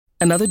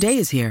Another day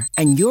is here,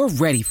 and you're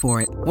ready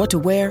for it. What to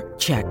wear?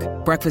 Check.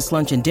 Breakfast,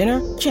 lunch, and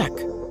dinner? Check.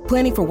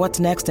 Planning for what's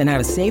next and how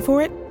to save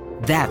for it?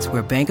 That's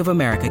where Bank of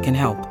America can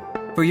help.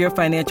 For your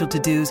financial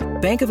to-dos,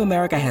 Bank of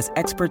America has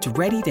experts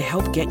ready to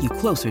help get you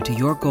closer to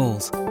your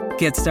goals.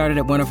 Get started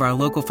at one of our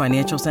local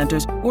financial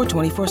centers or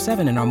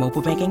 24/7 in our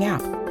mobile banking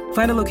app.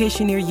 Find a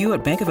location near you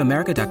at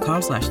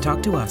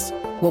bankofamerica.com/talktous.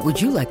 What would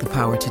you like the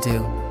power to do?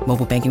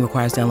 Mobile banking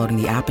requires downloading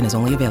the app and is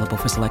only available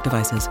for select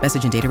devices.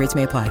 Message and data rates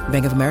may apply.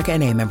 Bank of America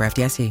N.A., member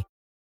FDIC.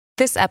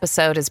 This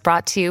episode is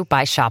brought to you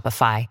by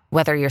Shopify.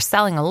 Whether you're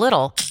selling a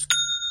little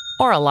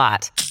or a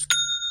lot,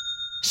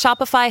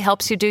 Shopify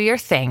helps you do your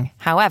thing,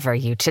 however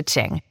you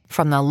cha-ching.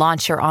 From the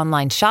launch your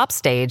online shop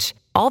stage,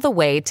 all the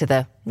way to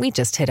the we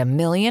just hit 1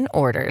 million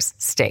orders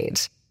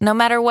stage. No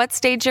matter what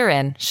stage you're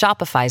in,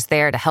 Shopify's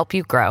there to help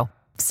you grow.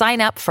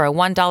 Sign up for a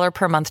 $1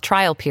 per month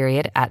trial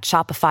period at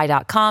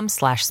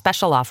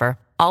shopify.com/special offer,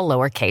 all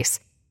lowercase.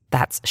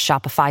 That's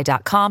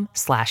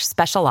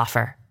shopify.com/special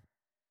offer.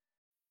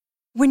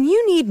 When you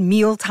need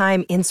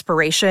mealtime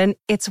inspiration,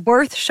 it's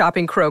worth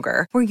shopping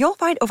Kroger, where you'll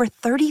find over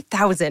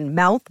 30,000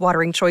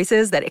 mouth-watering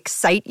choices that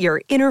excite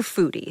your inner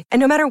foodie. And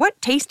no matter what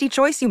tasty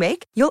choice you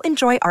make, you'll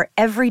enjoy our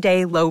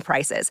everyday low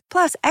prices,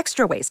 plus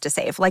extra ways to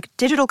save, like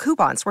digital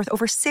coupons worth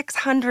over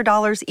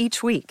 $600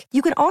 each week.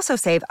 You can also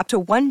save up to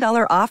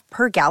 $1 off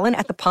per gallon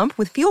at the pump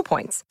with fuel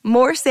points.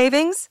 More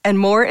savings and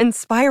more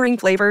inspiring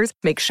flavors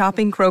make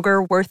shopping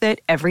Kroger worth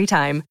it every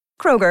time.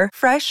 Kroger,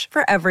 fresh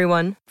for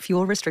everyone.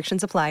 Fuel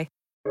restrictions apply.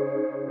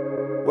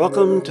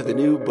 Welcome to the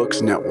New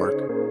Books Network.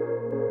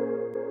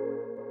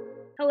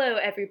 Hello,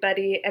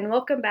 everybody, and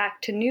welcome back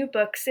to New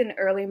Books in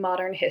Early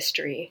Modern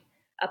History,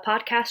 a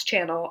podcast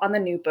channel on the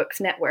New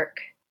Books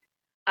Network.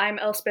 I'm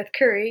Elspeth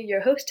Curry,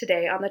 your host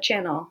today on the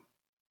channel.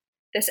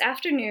 This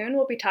afternoon,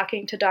 we'll be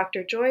talking to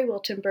Dr. Joy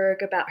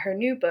Wiltenberg about her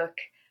new book,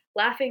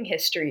 Laughing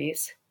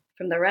Histories,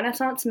 From the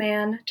Renaissance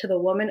Man to the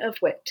Woman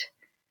of Wit,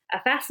 a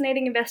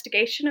fascinating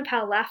investigation of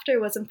how laughter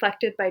was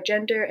inflected by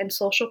gender and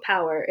social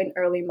power in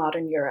early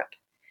modern Europe.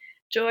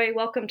 Joy,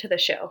 welcome to the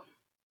show.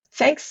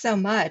 Thanks so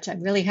much.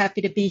 I'm really happy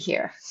to be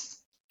here.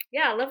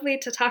 Yeah, lovely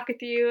to talk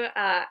with you.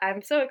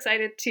 I'm so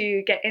excited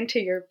to get into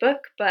your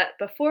book, but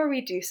before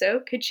we do so,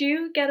 could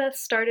you get us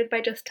started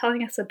by just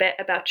telling us a bit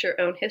about your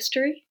own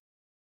history?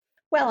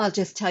 Well, I'll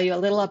just tell you a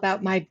little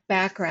about my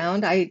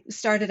background. I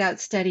started out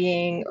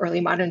studying early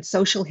modern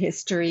social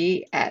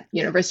history at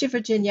University of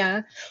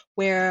Virginia,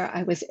 where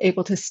I was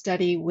able to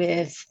study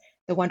with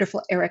the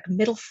wonderful Eric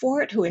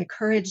Middlefort, who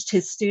encouraged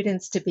his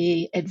students to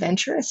be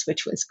adventurous,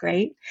 which was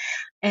great.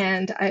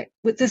 And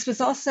this was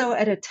also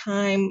at a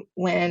time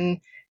when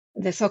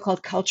the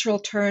so-called cultural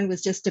turn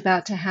was just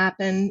about to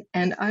happen.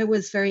 And I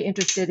was very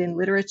interested in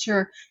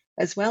literature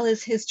as well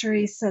as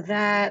history. So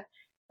that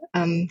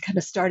kind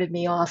of started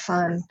me off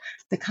on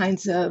the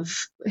kinds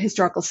of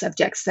historical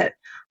subjects that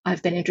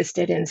I've been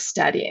interested in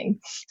studying.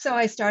 So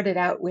I started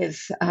out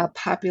with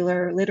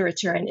popular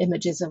literature and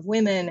images of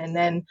women, and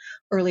then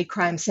early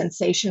crime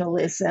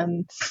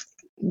sensationalism.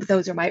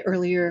 Those are my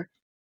earlier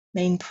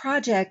main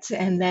projects.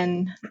 And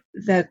then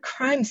the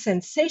crime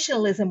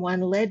sensationalism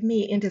one led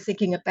me into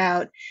thinking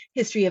about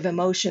history of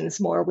emotions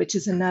more, which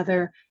is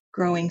another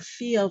growing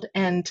field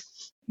and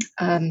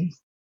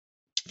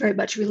very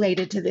much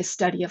related to this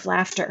study of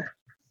laughter.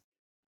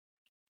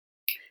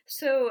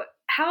 So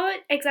how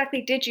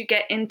exactly did you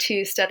get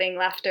into studying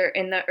laughter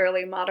in the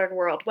early modern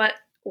world? What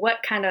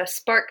kind of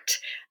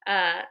sparked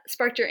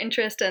your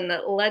interest and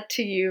that led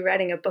to you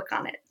writing a book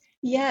on it?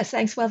 Yes,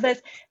 thanks. Well,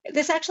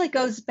 this actually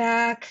goes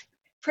back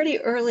pretty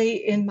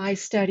early in my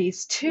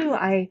studies too.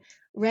 I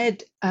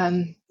read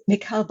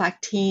Mikhail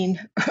Bakhtin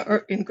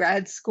in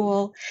grad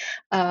school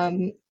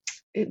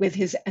with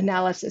his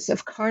analysis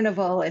of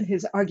Carnival and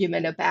his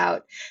argument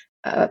about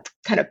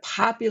kind of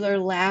popular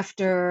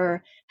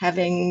laughter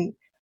having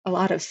a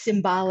lot of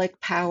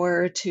symbolic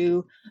power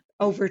to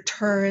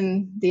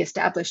overturn the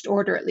established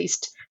order, at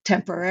least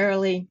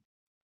temporarily.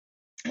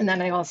 And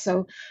then I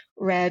also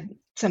read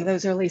some of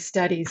those early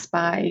studies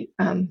by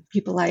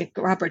people like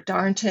Robert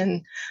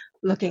Darnton,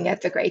 looking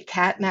at the Great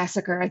Cat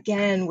Massacre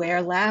again,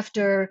 where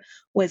laughter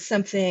was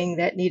something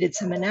that needed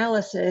some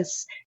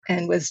analysis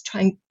and was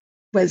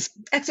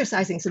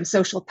exercising some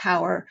social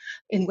power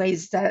in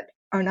ways that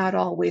are not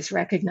always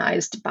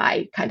recognized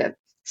by kind of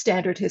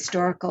standard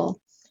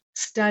historical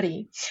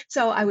study.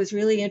 So I was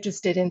really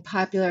interested in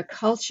popular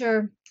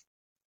culture,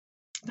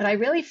 but I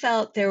really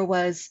felt there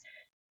was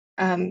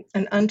an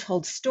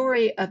untold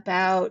story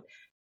about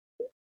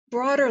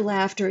broader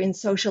laughter in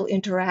social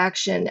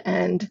interaction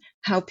and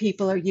how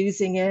people are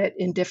using it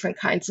in different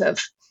kinds of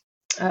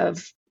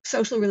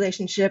social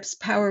relationships,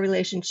 power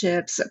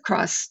relationships,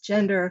 across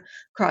gender,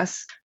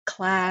 across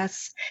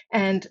class.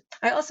 And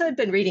I also had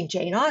been reading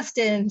Jane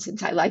Austen,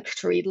 since I like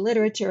to read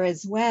literature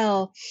as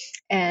well.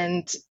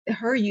 And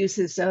her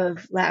uses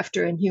of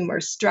laughter and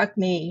humor struck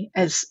me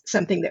as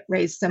something that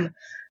raised some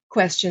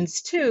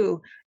questions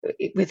too,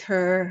 with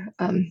her,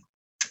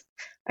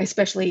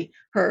 especially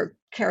her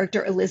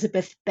character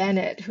Elizabeth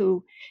Bennet,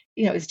 who,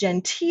 is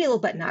genteel,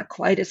 but not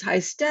quite as high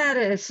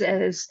status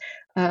as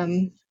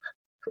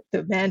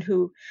the man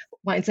who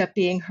winds up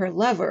being her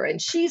lover.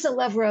 And she's a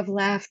lover of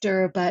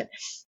laughter, but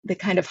the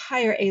kind of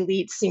higher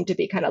elites seem to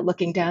be kind of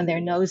looking down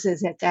their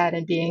noses at that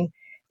and being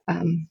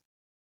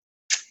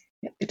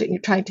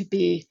trying to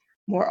be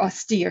more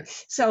austere.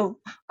 So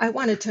I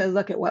wanted to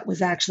look at what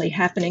was actually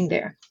happening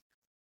there.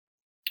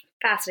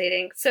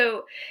 Fascinating.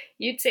 So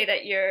you'd say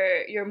that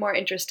you're more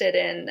interested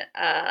in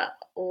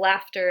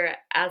laughter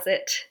as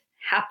it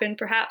happened,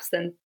 perhaps,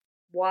 than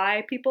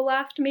why people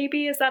laughed,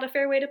 maybe? Is that a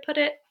fair way to put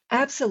it?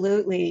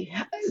 Absolutely.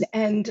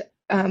 And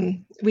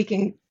we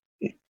can,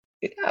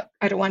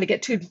 I don't want to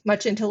get too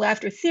much into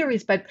laughter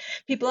theories, but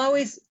people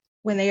always,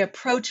 when they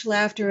approach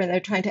laughter and they're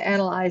trying to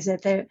analyze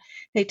it,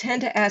 they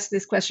tend to ask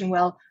this question,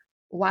 well,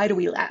 why do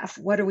we laugh?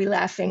 What are we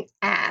laughing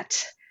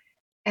at?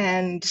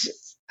 And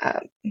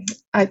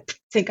I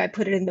think I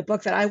put it in the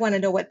book that I want to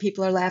know what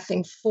people are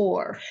laughing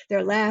for.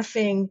 They're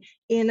laughing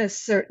in a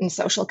certain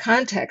social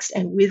context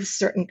and with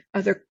certain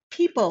other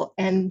people.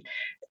 And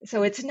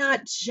so it's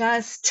not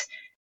just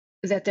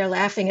that they're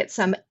laughing at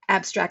some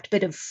abstract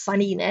bit of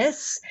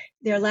funniness.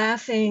 They're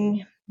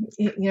laughing,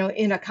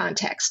 in a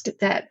context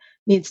that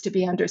needs to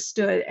be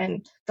understood.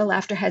 And the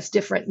laughter has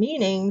different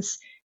meanings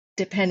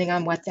depending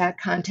on what that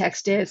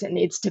context is and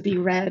needs to be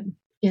read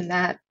in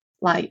that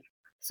light.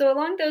 So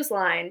along those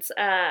lines,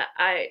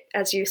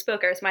 as you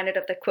spoke, I was reminded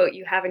of the quote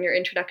you have in your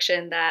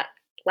introduction that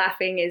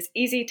laughing is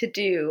easy to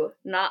do,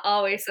 not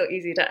always so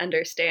easy to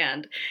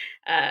understand.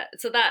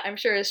 So that I'm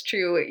sure is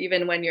true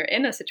even when you're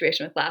in a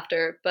situation with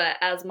laughter. But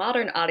as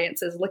modern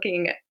audiences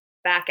looking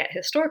back at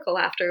historical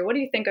laughter, what do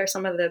you think are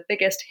some of the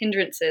biggest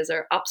hindrances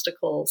or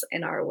obstacles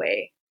in our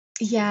way?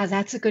 Yeah,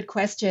 that's a good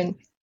question.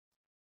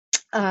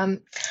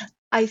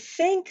 I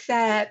think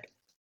that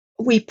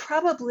we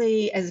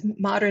probably, as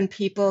modern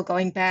people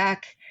going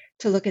back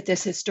to look at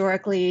this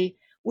historically,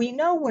 we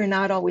know we're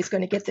not always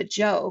going to get the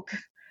joke.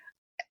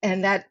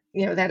 And that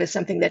is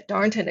something that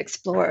Darnton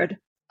explored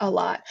a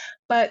lot.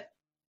 But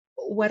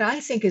what I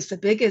think is the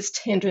biggest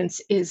hindrance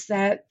is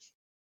that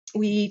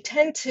we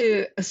tend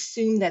to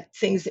assume that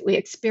things that we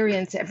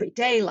experience every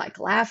day, like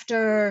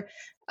laughter,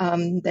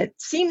 that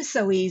seems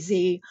so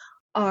easy,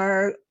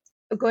 are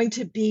going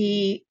to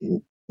be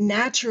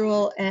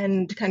natural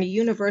and kind of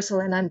universal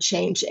and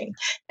unchanging.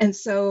 And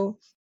so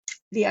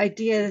the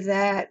idea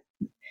that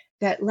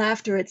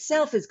laughter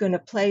itself is going to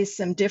play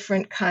some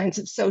different kinds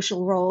of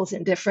social roles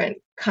in different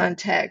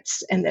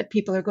contexts, and that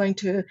people are going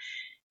to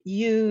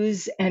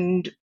use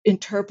and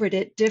interpret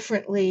it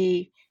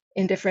differently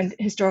in different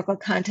historical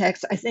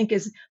contexts, I think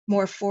is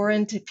more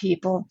foreign to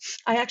people.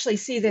 I actually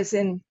see this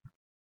in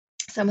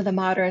some of the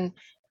modern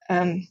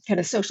kind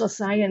of social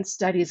science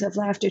studies of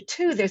laughter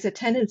too. There's a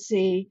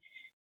tendency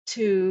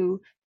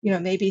to,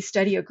 maybe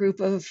study a group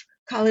of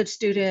college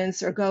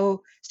students or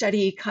go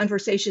study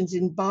conversations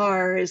in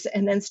bars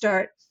and then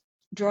start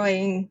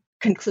drawing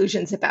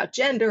conclusions about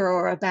gender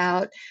or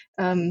about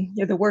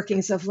the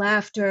workings of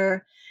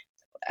laughter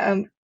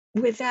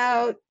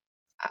without,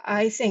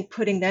 I think,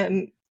 putting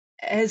them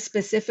as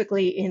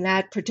specifically in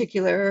that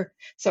particular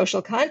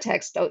social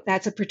context.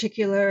 That's a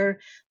particular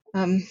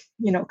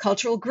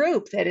cultural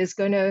group that is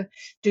going to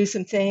do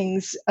some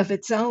things of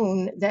its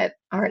own that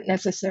aren't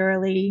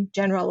necessarily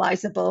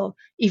generalizable,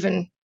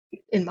 even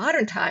in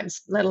modern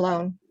times, let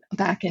alone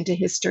back into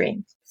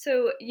history.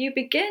 So you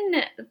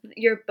begin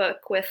your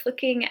book with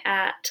looking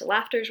at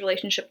laughter's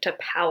relationship to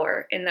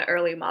power in the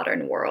early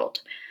modern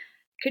world.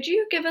 Could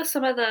you give us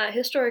some of the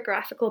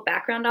historiographical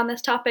background on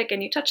this topic?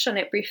 And you touched on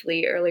it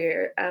briefly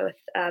earlier with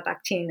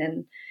Bakhtin,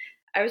 and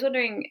I was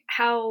wondering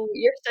how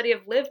your study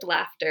of lived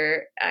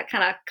laughter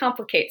kind of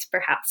complicates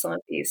perhaps some of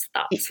these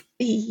thoughts.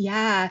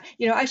 Yeah,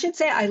 I should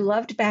say I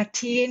loved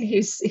Bakhtin.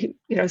 He's,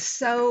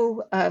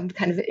 so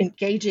kind of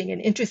engaging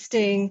and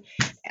interesting.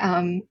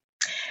 And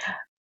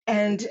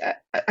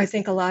I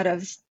think a lot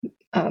of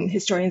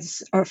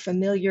historians are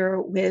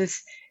familiar with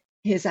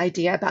his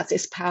idea about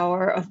this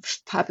power of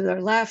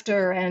popular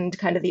laughter and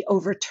kind of the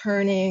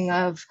overturning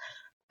of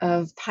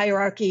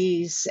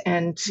hierarchies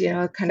and,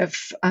 kind of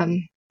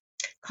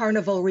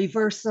carnival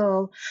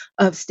reversal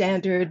of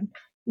standard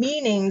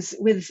meanings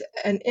with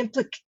an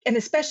and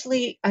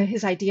especially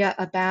his idea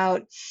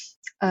about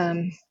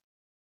kind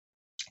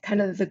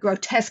of the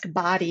grotesque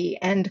body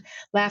and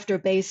laughter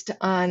based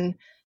on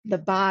the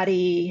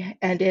body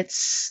and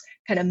its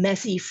kind of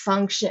messy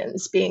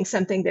functions being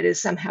something that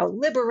is somehow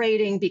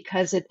liberating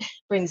because it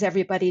brings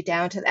everybody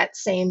down to that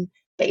same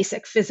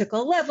basic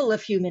physical level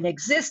of human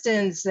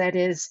existence that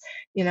is,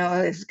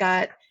 has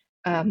got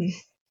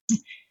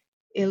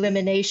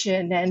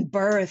elimination and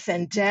birth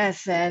and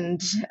death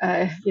and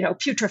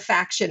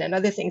putrefaction and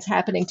other things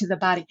happening to the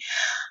body.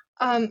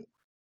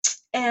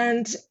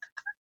 And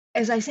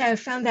as I say, I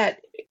found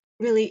that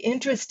really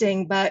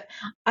interesting, but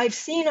I've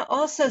seen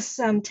also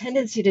some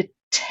tendency to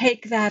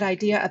take that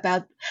idea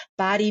about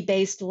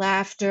body-based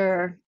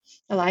laughter,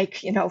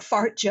 like,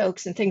 fart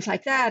jokes and things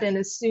like that, and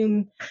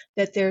assume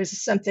that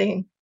there's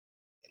something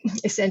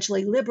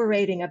essentially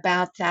liberating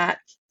about that.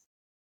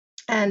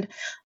 And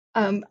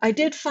I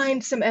did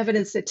find some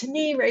evidence that to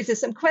me raises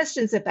some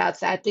questions about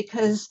that,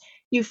 because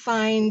you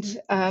find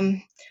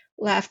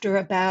laughter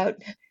about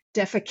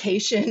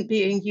defecation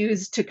being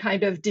used to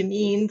kind of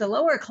demean the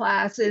lower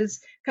classes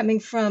coming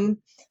from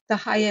the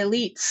high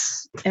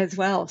elites as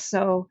well.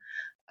 So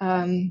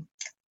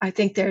I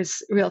think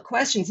there's real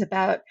questions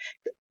about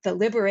the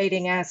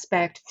liberating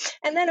aspect.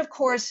 And then, of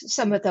course,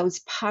 some of those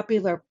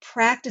popular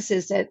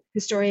practices that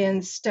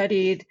historians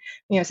studied,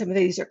 some of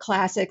these are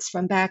classics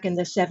from back in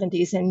the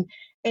 70s and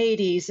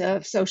 80s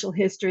of social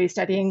history,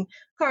 studying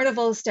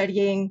carnivals,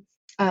 studying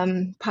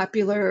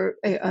popular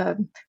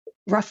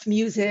rough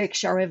music,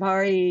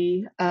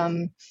 charivari,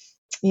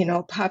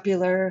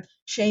 popular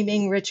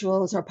shaming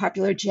rituals or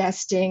popular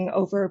jesting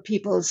over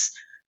people's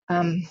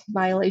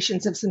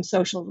violations of some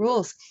social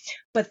rules.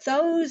 But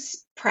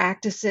those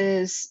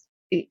practices,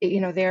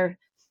 they're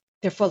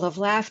full of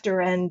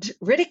laughter and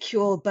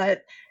ridicule,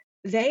 but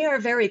they are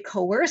very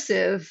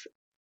coercive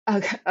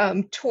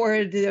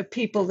toward the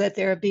people that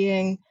they're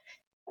being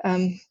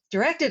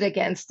directed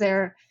against.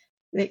 They're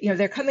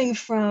coming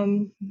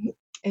from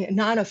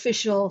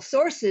non-official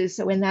sources,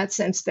 so in that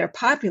sense they're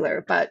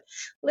popular, but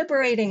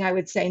liberating, I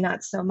would say,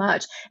 not so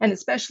much, and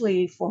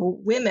especially for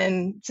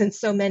women, since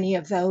so many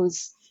of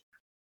those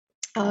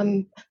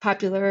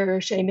popular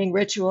shaming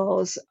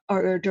rituals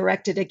are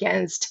directed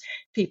against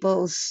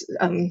people's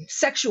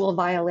sexual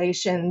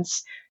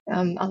violations.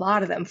 A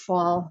lot of them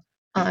fall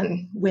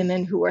on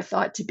women who are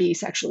thought to be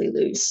sexually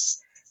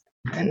loose,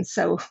 and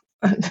so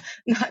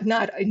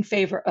not in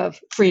favor of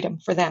freedom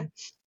for them.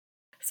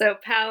 So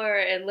power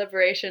and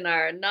liberation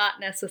are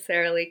not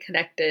necessarily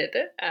connected,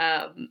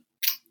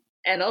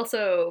 and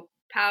also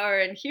power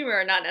and humor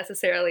are not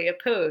necessarily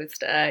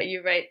opposed.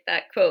 You write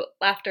that, quote,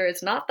 laughter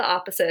is not the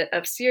opposite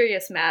of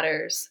serious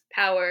matters: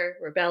 power,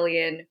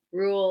 rebellion,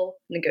 rule,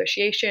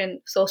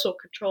 negotiation, social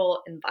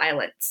control, and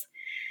violence.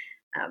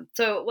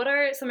 So what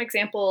are some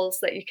examples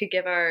that you could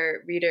give our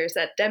readers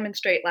that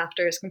demonstrate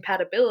laughter's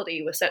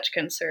compatibility with such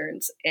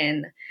concerns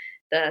in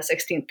the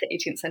 16th to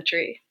 18th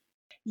century?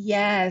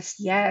 Yes.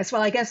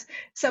 Well, I guess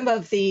some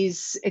of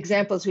these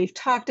examples we've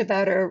talked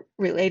about are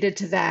related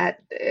to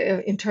that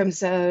in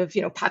terms of,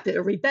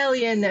 popular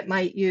rebellion that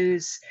might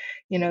use,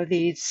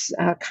 these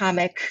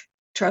comic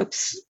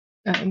tropes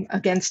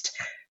against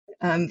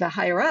the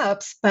higher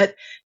ups. But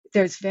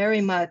there's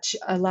very much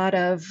a lot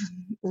of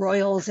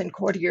royals and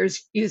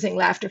courtiers using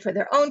laughter for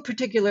their own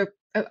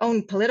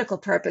own political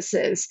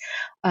purposes.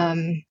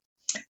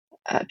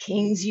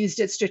 Kings used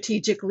it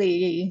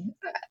strategically.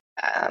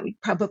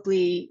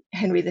 Probably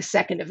Henry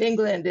II of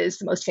England is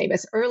the most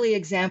famous early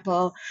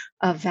example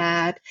of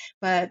that.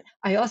 But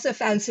I also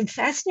found some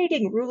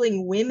fascinating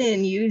ruling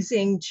women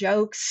using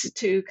jokes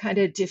to kind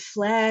of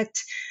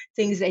deflect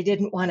things they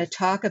didn't want to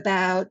talk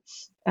about.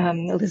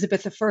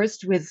 Elizabeth I,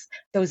 with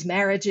those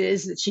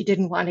marriages that she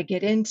didn't want to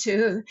get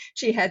into,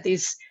 she had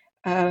these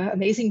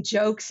amazing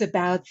jokes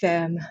about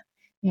them,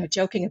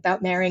 joking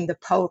about marrying the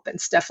Pope and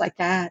stuff like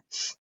that.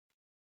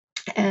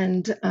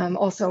 And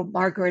also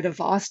Margaret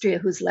of Austria,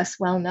 who's less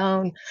well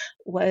known,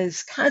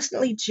 was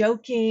constantly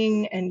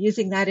joking and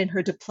using that in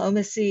her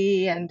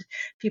diplomacy. And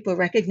people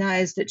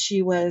recognized that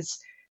she was,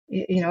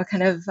 a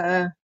kind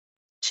of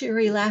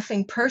cheery,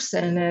 laughing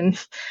person,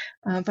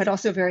 and but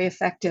also very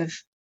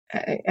effective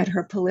at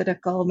her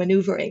political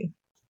maneuvering.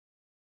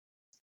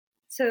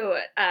 So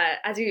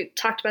as you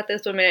talked about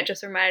this woman, it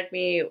just reminded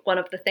me, one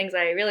of the things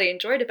I really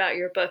enjoyed about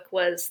your book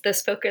was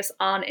this focus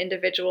on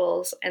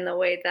individuals and the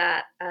way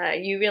that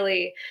you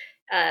really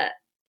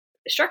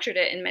structured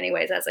it in many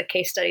ways as a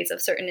case studies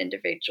of certain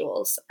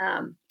individuals.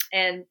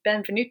 And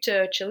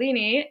Benvenuto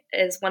Cellini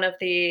is one of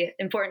the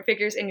important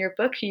figures in your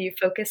book who you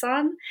focus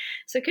on.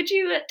 So could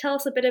you tell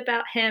us a bit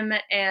about him,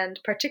 and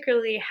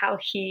particularly how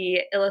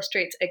he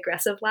illustrates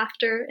aggressive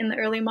laughter in the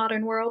early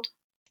modern world?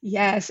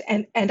 Yes,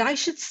 and I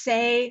should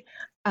say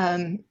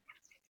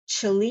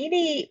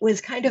Cellini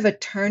was kind of a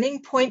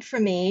turning point for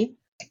me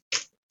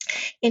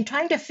in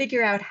trying to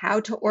figure out how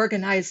to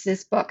organize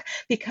this book,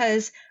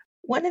 because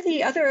one of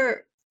the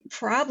other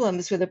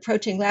problems with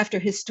approaching laughter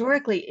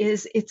historically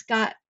is it's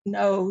got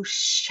no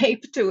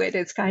shape to it.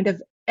 It's kind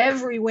of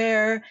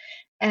everywhere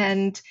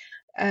and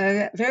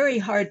very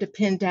hard to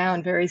pin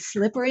down, very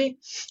slippery.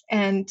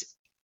 And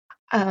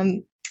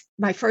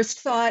my first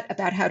thought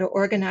about how to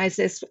organize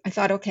this, I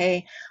thought,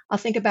 okay, I'll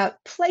think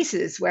about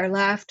places where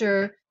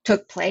laughter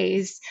took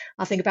place.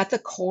 I'll think about the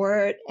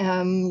court,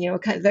 kind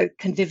of the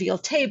convivial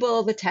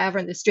table, the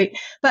tavern, the street.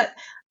 But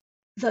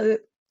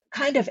the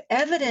kind of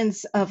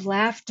evidence of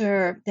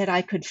laughter that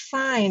I could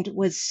find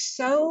was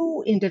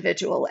so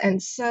individual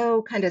and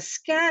so kind of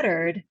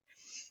scattered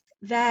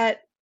that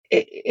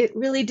it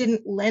really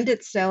didn't lend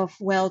itself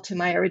well to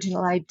my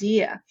original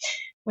idea.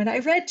 When I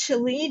read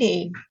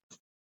Cellini,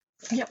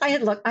 I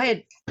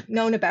had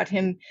known about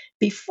him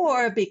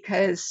before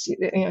because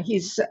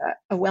he's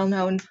a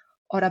well-known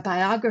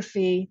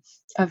autobiography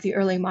of the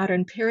early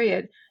modern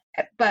period.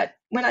 But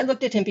when I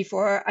looked at him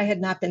before, I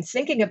had not been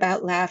thinking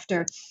about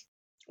laughter.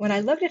 When I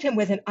looked at him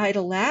with an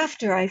idle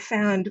laughter, I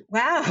found,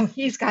 wow,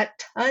 he's got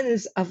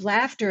tons of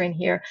laughter in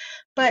here,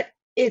 but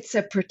it's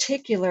a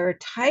particular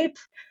type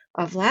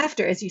of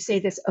laughter, as you say,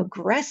 this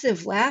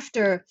aggressive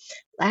laughter,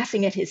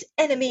 laughing at his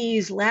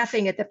enemies,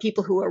 laughing at the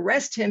people who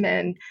arrest him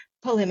and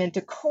pull him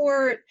into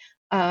court,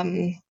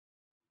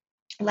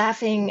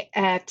 laughing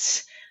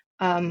at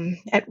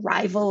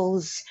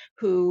rivals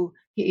who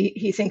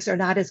he thinks are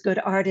not as good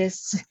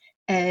artists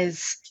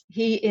as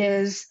he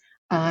is.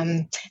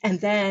 And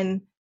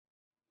then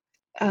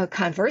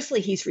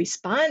conversely, he's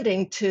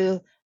responding to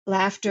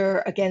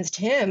laughter against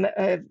him,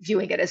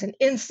 viewing it as an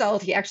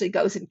insult. He actually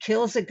goes and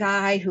kills a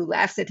guy who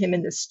laughs at him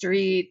in the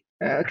street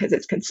because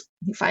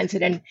he finds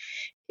it an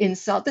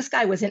insult. This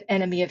guy was an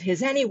enemy of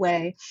his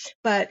anyway,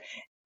 but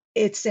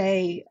it's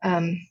a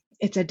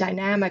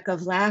dynamic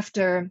of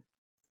laughter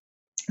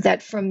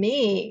that, for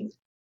me,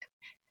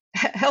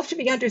 helped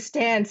me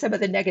understand some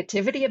of the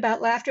negativity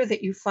about laughter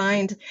that you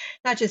find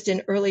not just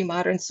in early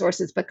modern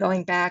sources, but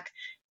going back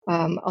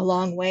a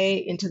long way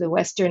into the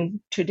Western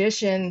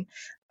tradition.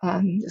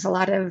 There's a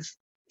lot of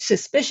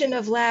suspicion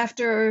of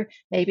laughter.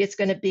 Maybe it's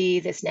going to be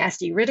this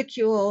nasty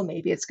ridicule.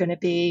 Maybe it's going to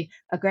be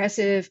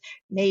aggressive.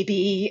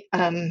 Maybe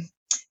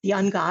the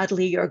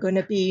ungodly are going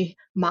to be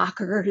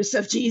mockers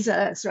of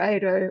Jesus,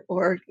 right?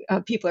 Or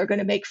people are going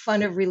to make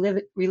fun of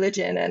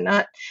religion and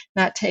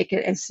not take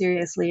it as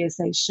seriously as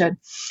they should.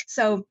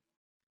 So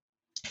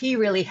he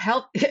really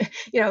helped,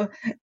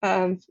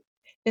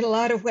 in a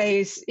lot of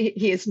ways,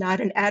 he is not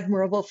an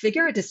admirable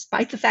figure,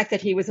 despite the fact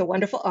that he was a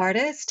wonderful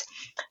artist.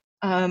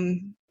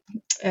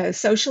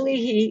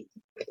 Socially,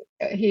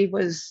 he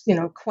was,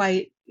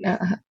 quite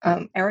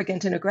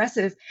arrogant and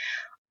aggressive,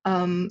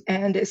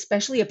 and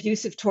especially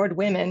abusive toward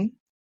women.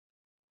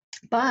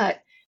 But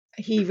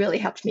he really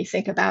helped me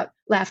think about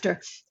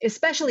laughter,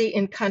 especially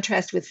in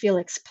contrast with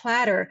Felix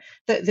Platter.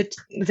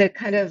 The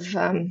kind of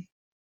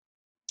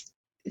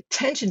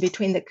tension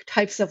between the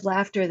types of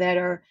laughter that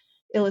are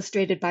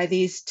illustrated by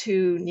these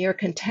two near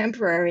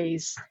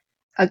contemporaries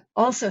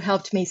also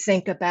helped me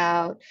think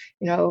about,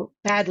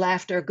 bad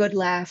laughter, good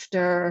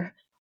laughter,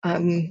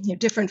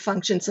 different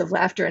functions of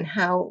laughter, and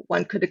how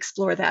one could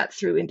explore that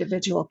through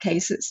individual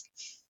cases.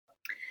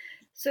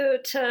 So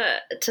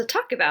to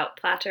talk about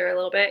Platter a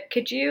little bit,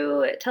 could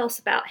you tell us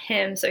about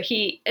him? So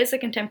he is a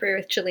contemporary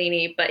with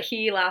Cellini, but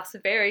he laughs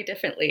very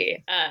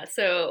differently.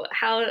 So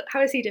how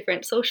is he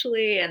different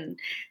socially, and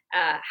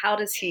how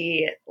does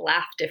he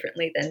laugh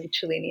differently than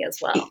Cellini as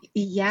well?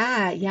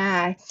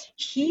 Yeah.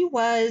 He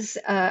was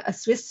a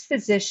Swiss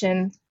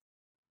physician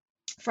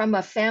from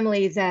a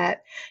family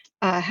that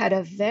had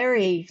a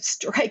very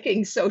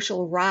striking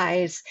social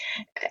rise,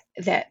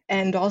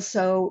 and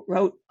also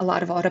wrote a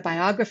lot of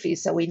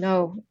autobiographies, so we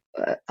know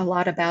a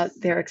lot about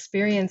their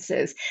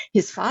experiences.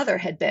 His father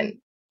had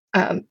been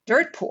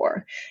dirt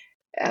poor,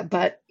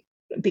 but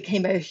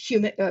became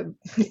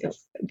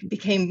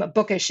became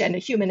bookish and a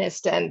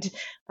humanist, and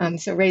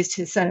so raised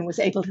his son and was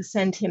able to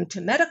send him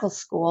to medical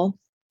school.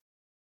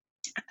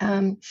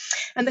 And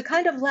the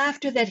kind of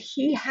laughter that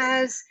he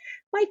has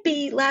might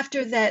be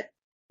laughter that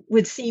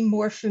would seem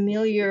more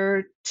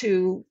familiar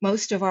to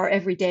most of our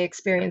everyday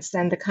experience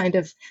than the kind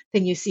of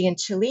thing you see in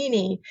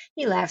Cellini.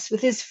 He laughs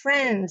with his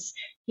friends.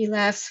 He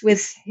laughs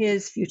with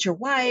his future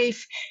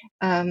wife.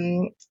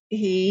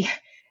 He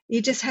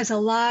just has a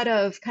lot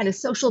of kind of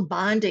social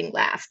bonding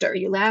laughter.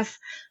 You laugh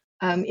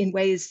in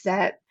ways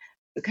that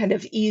kind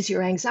of ease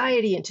your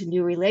anxiety into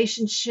new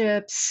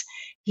relationships.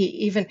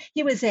 He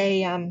was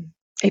a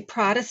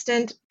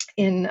Protestant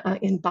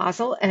in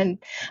Basel, and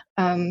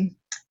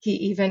he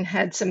even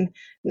had some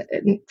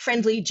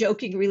friendly,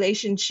 joking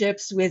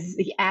relationships with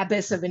the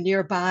abbess of a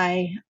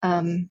nearby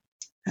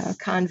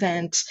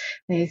convent,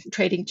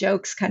 trading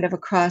jokes kind of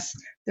across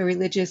the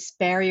religious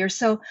barrier.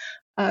 So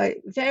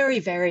very,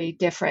 very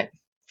different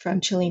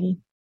from Cellini.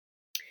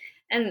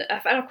 And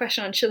a final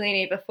question on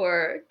Cellini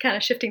before kind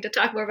of shifting to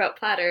talk more about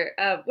Platter.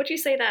 Would you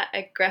say that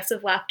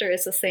aggressive laughter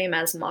is the same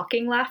as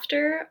mocking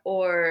laughter,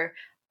 or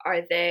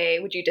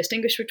would you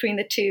distinguish between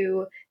the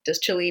two? Does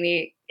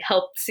Cellini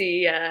help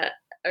see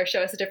or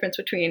show us the difference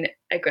between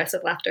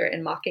aggressive laughter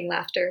and mocking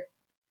laughter?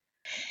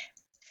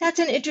 That's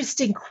an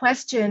interesting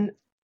question.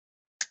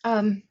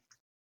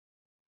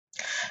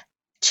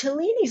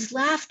 Cellini's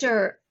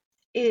laughter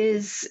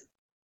is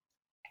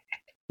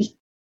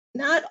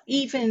not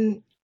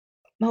even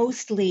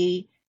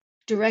mostly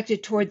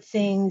directed toward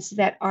things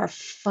that are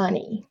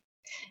funny.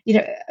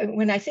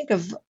 When I think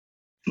of,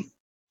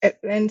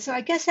 and so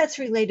I guess that's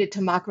related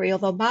to mockery,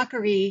 although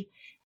mockery,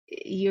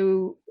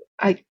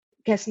 I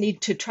guess, need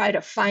to try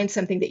to find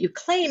something that you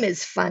claim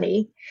is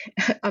funny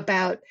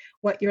about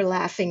what you're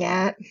laughing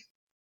at.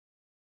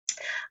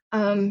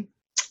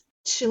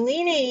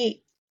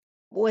 Cellini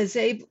was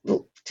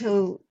able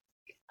to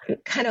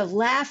kind of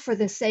laugh for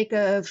the sake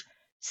of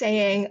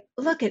saying,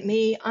 look at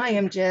me, I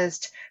am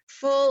just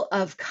full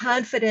of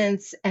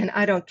confidence and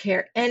I don't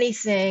care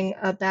anything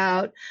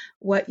about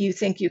what you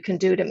think you can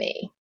do to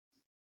me.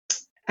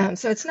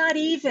 So it's not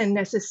even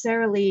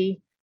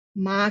necessarily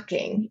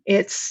mocking,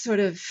 it's sort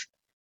of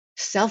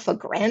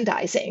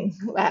self-aggrandizing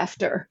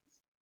laughter.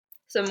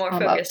 So more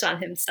focused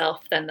on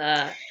himself than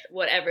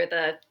whatever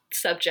the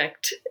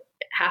subject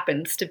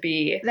happens to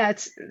be.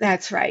 That's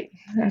right.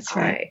 That's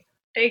All right. right.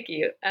 Thank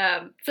you.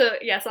 So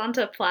yes, on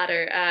to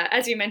Platter.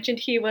 As you mentioned,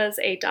 he was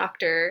a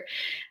doctor.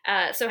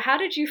 So how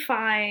did you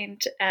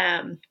find,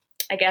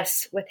 I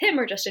guess, with him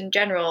or just in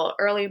general,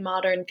 early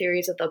modern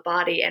theories of the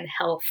body and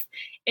health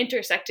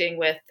intersecting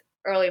with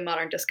early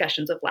modern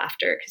discussions of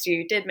laughter? Because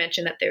you did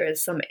mention that there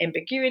is some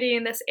ambiguity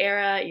in this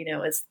era.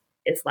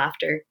 Is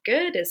laughter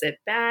good? Is it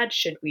bad?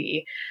 Should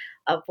we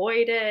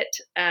avoid it?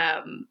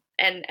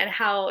 And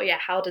how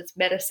does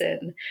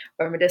medicine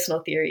or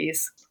medicinal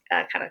theories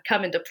kind of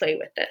come into play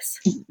with this?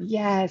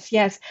 Yes,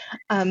 yes.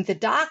 The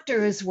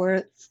doctors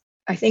were,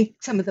 I think,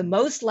 some of the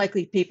most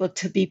likely people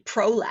to be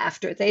pro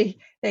laughter. They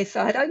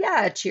thought, oh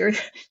yeah,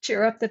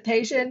 cheer up the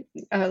patient.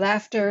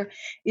 Laughter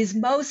is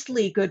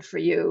mostly good for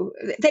you.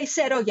 They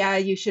said, oh yeah,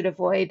 you should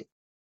avoid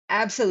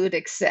absolute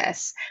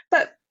excess,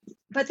 but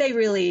they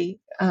really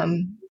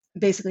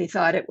basically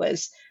thought it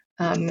was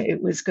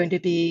going to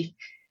be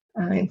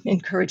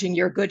encouraging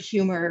your good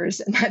humors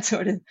and that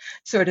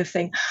sort of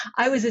thing.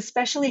 I was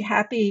especially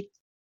happy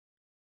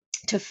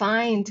to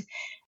find,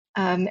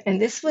 and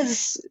this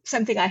was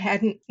something I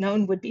hadn't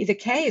known would be the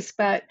case,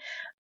 but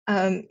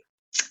a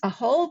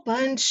whole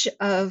bunch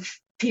of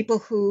people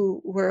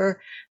who were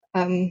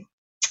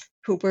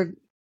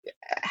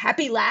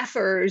happy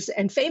laughers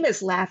and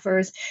famous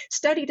laughers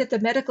studied at the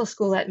medical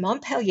school at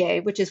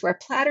Montpellier, which is where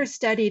Platter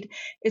studied.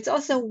 It's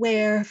also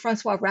where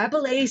Francois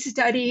Rabelais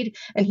studied,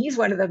 and he's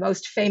one of the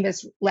most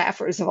famous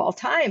laughers of all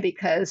time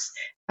because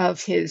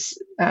of his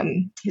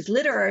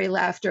literary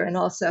laughter and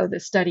also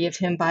the study of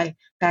him by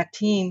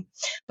Bakhtin.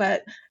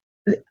 But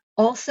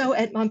also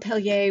at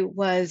Montpellier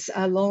was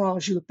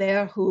Laurent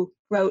Joubert, who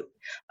wrote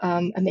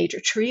a major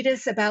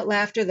treatise about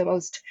laughter, the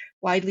most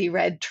widely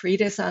read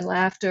treatise on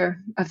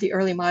laughter of the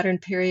early modern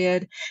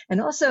period,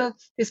 and also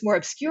this more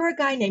obscure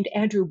guy named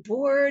Andrew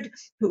Boord,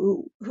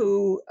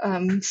 who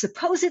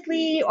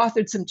supposedly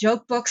authored some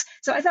joke books.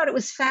 So I thought it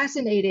was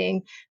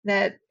fascinating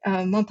that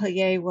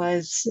Montpellier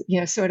was,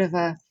 sort of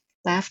a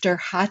laughter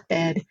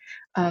hotbed,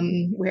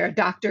 where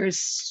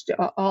doctors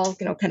all,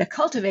 kind of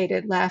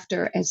cultivated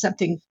laughter as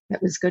something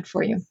that was good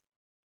for you.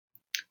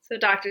 So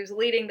doctors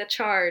leading the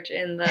charge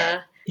in the,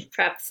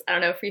 perhaps, I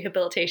don't know if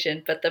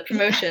rehabilitation, but the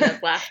promotion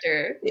of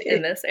laughter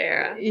in this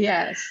era.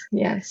 Yes,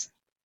 yes.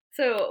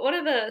 So one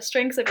of the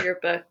strengths of your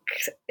book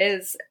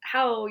is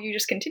how you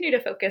just continue to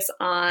focus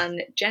on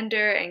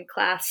gender and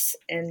class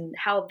and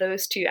how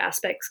those two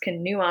aspects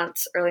can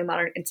nuance early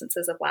modern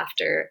instances of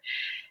laughter.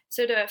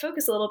 So to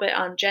focus a little bit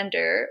on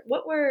gender,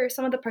 what were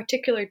some of the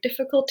particular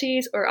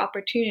difficulties or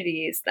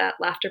opportunities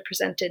that laughter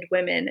presented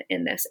women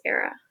in this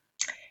era?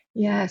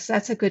 Yes,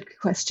 that's a good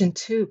question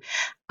too.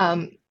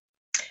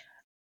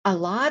 A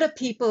lot of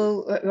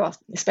people, well,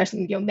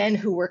 especially men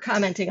who were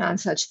commenting on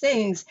such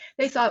things,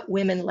 they thought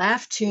women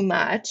laughed too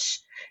much.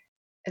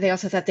 They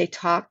also thought they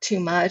talked too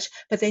much,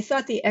 but they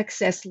thought the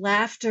excess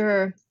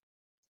laughter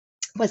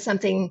was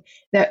something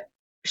that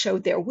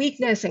showed their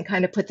weakness and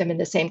kind of put them in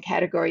the same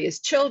category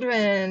as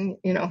children,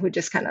 who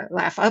just kind of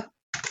laugh up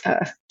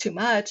too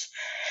much.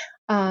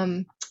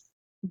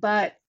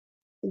 But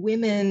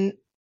women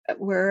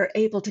were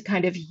able to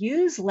kind of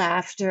use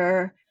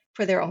laughter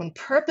for their own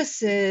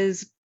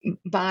purposes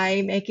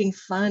by making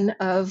fun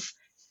of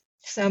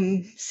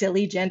some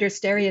silly gender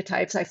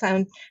stereotypes. I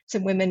found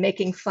some women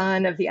making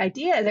fun of the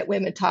idea that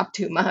women talk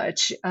too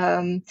much,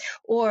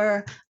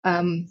 or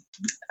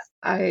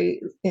I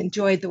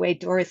enjoyed the way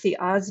Dorothy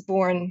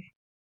Osborne,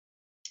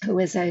 who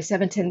was a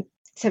 17th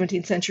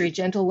century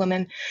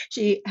gentlewoman,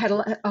 she had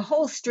a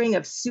whole string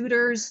of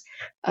suitors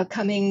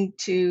coming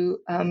to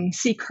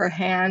seek her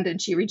hand, and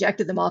she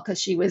rejected them all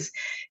because she was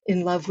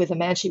in love with a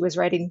man she was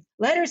writing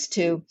letters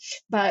to.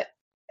 But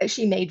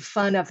she made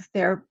fun of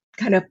their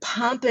kind of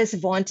pompous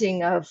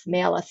vaunting of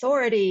male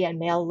authority and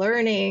male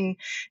learning.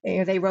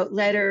 They wrote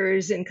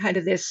letters in kind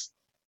of this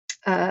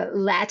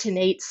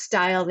Latinate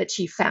style that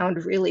she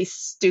found really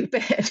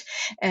stupid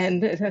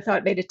and I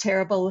thought made a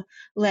terrible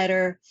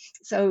letter.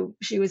 So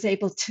she was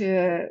able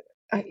to,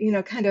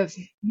 kind of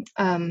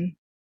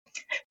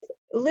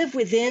live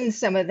within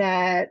some of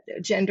that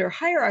gender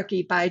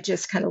hierarchy by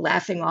just kind of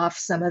laughing off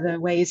some of the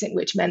ways in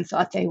which men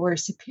thought they were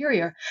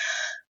superior.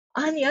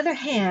 On the other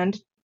hand,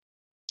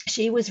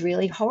 she was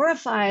really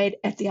horrified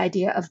at the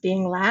idea of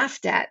being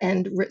laughed at.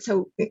 And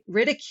so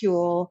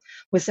ridicule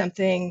was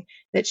something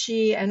that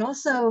she, and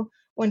also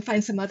one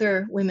finds some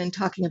other women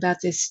talking about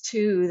this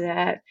too,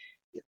 that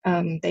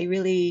they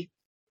really,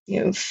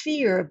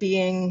 fear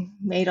being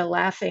made a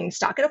laughing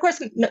stock. And of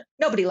course,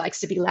 nobody likes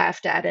to be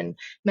laughed at, and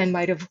men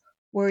might have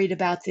worried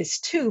about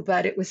this too,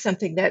 but it was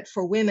something that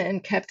for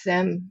women kept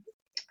them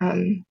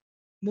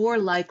more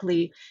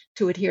likely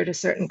to adhere to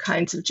certain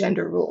kinds of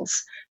gender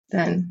rules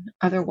than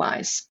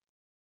otherwise.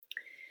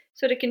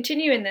 So to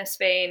continue in this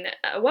vein,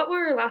 what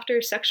were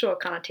laughter's sexual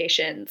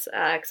connotations?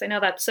 Because I know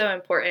that's so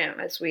important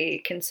as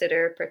we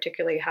consider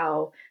particularly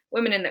how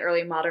women in the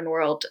early modern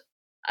world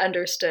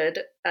understood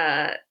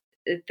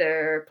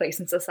their place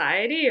in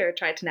society or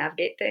tried to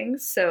navigate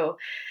things. So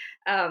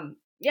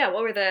yeah,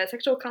 what were the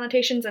sexual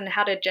connotations and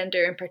how did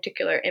gender in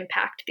particular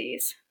impact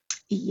these?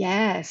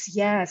 Yes,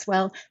 yes.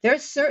 Well, there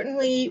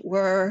certainly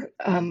were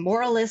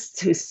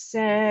moralists who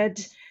said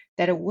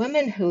that a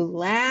woman who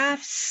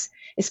laughs,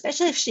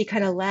 especially if she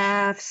kind of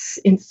laughs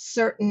in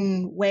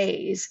certain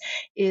ways,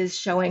 is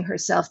showing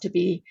herself to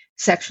be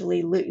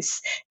sexually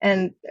loose.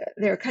 And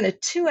there are kind of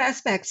two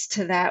aspects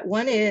to that.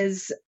 One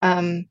is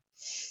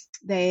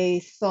they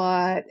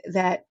thought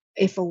that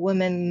if a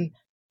woman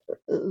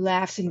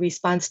laughs in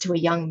response to a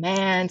young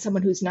man,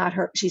 someone who's not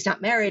her, she's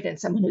not married, and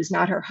someone who's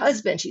not her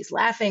husband, she's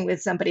laughing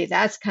with somebody,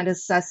 that's kind of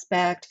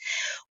suspect.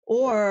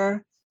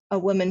 Or a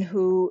woman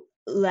who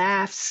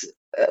laughs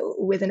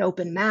with an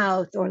open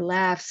mouth or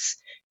laughs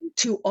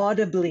too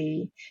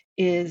audibly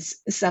is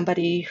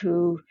somebody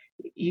who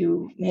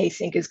you may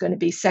think is going to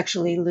be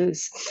sexually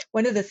loose.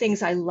 One of the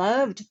things I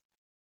loved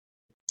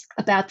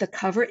about the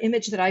cover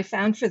image that I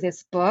found for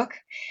this book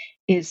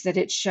is that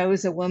it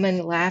shows a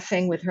woman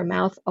laughing with her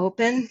mouth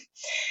open.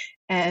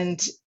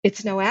 And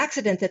it's no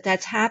accident that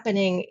that's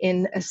happening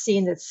in a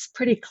scene that's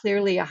pretty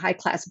clearly a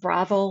high-class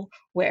brothel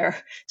where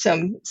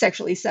some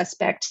sexually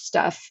suspect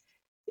stuff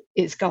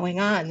is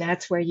going on.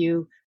 That's where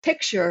you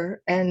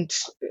picture and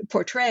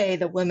portray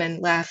the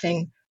woman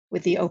laughing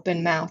with the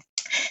open mouth.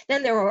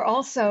 Then there were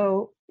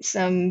also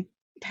some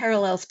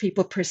parallels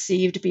people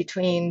perceived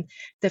between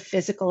the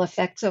physical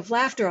effects of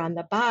laughter on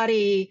the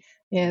body,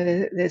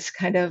 this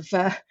kind of,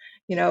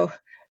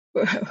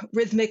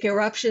 rhythmic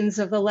eruptions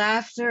of the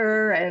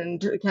laughter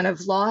and kind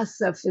of loss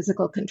of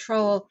physical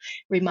control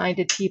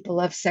reminded people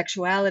of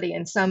sexuality,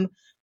 and some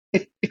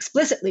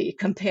explicitly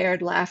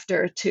compared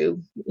laughter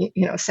to,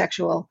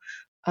 sexual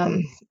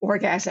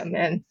orgasm,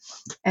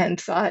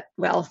 and thought,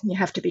 well, you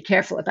have to be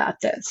careful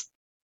about this.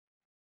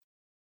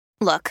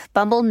 Look,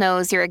 Bumble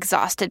knows you're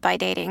exhausted by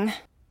dating.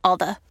 All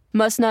the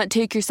must not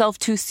take yourself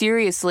too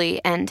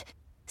seriously and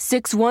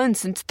 6'1"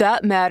 since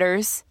that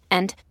matters.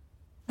 And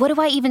what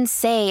do I even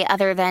say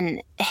other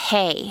than,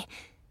 hey?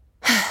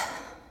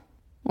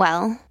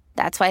 Well,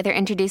 that's why they're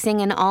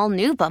introducing an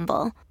all-new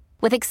Bumble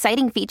with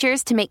exciting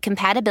features to make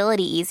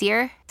compatibility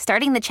easier,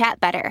 starting the chat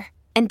better,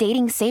 and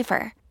dating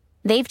safer.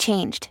 They've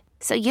changed,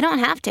 so you don't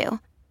have to.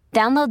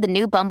 Download the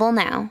new Bumble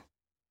now.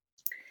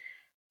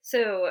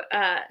 So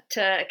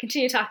to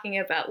continue talking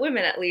about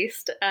women at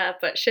least,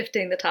 but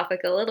shifting the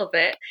topic a little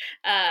bit,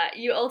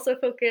 you also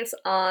focus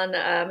on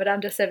Madame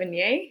de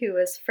Sévigné, who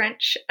was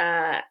French,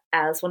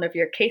 as one of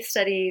your case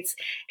studies.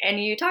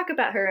 And you talk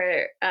about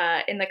her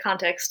in the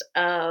context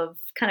of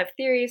kind of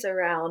theories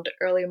around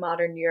early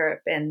modern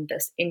Europe and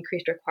this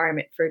increased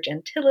requirement for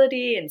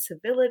gentility and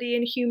civility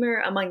and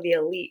humor among the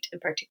elite in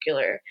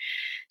particular.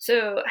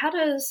 So how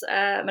does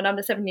Madame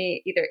de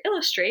Sévigné either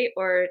illustrate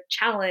or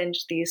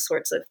challenge these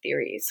sorts of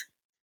theories?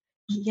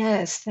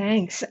 Yes,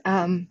 thanks.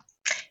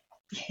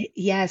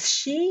 Yes,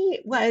 she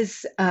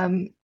was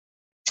an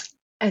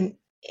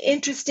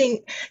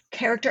interesting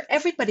character.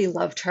 Everybody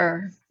loved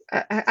her.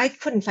 I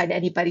couldn't find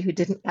anybody who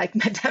didn't like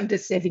Madame de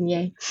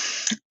Sévigné.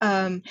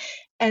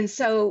 And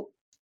so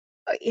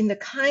in the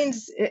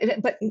kinds,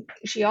 but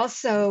she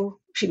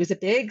was a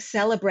big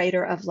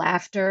celebrator of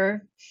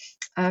laughter.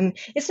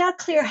 It's not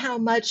clear how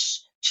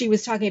much she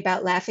was talking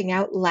about laughing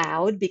out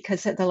loud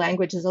because the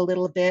language is a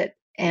little bit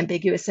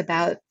ambiguous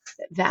about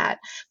that,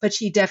 but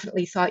she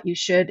definitely thought you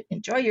should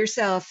enjoy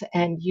yourself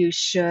and you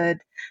should,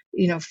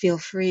 feel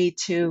free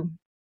to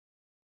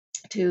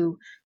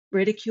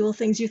ridicule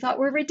things you thought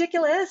were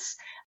ridiculous,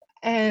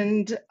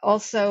 and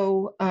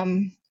also,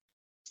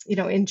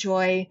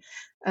 enjoy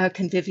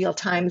convivial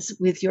times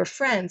with your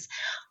friends.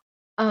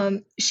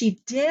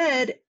 She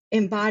did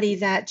embody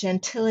that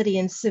gentility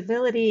and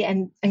civility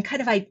and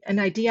kind of an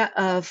idea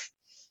of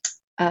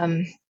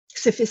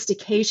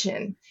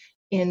sophistication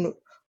in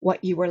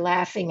what you were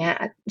laughing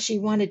at. She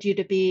wanted you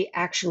to be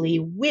actually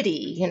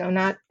witty,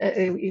 not,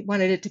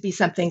 wanted it to be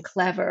something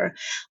clever.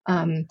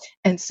 And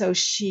so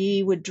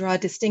she would draw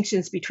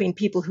distinctions between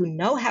people who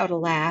know how to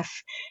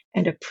laugh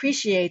and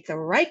appreciate the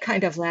right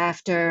kind of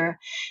laughter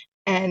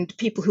and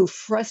people who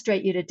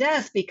frustrate you to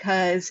death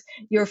because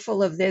you're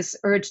full of this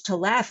urge to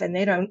laugh and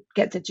they don't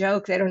get the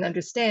joke, they don't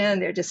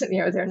understand, they're just,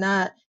 they're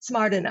not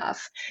smart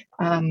enough.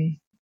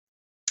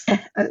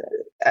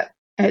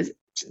 As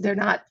they're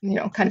not,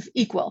 kind of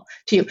equal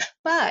to you.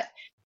 But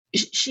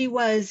she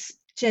was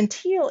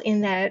genteel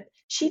in that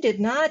she did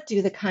not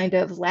do the kind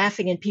of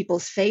laughing in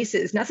people's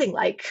faces, nothing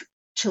like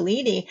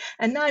Cellini,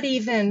 and not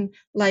even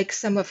like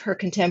some of her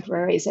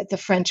contemporaries at the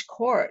French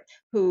court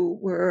who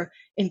were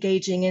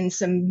engaging in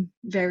some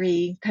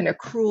very kind of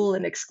cruel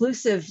and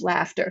exclusive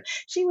laughter.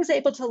 She was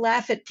able to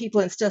laugh at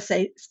people and still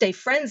stay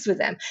friends with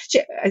them.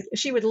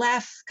 She would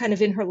laugh kind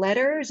of in her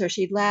letters, or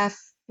she'd laugh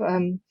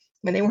when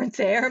they weren't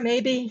there,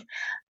 maybe.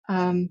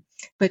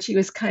 But she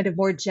was kind of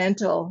more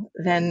gentle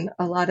than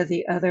a lot of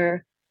the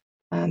other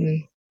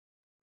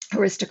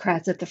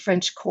aristocrats at the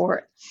French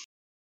court.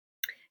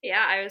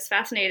 Yeah, I was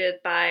fascinated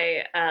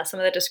by some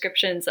of the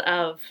descriptions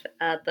of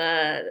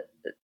the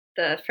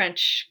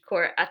French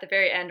court at the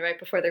very end, right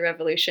before the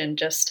revolution,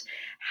 just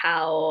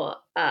how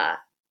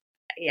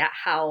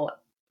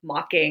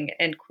mocking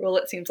and cruel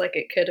it seems like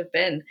it could have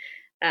been.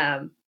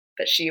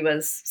 But she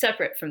was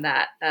separate from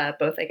that,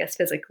 both, I guess,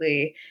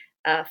 physically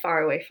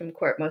far away from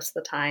court most of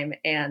the time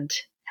and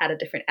had a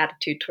different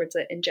attitude towards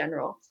it in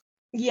general.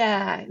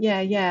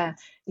 Yeah.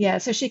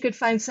 So she could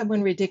find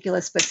someone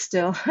ridiculous, but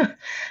still,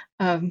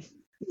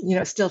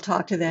 still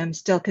talk to them,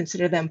 still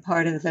consider them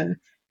part of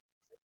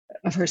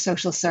her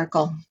social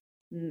circle.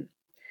 Mm.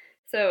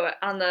 So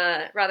on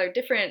the rather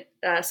different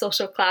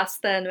social class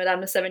than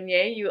Madame de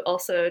Sévigné, you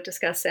also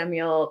discuss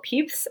Samuel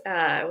Pepys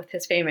with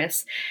his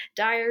famous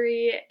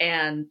diary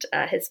and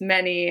his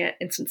many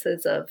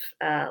instances of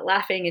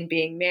laughing and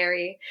being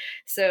merry.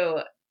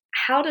 So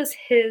how does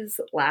his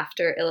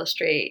laughter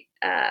illustrate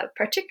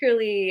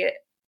particularly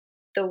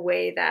the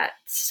way that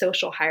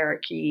social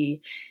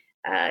hierarchy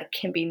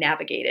can be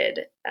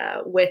navigated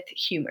with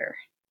humor?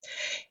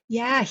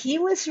 Yeah, he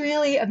was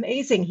really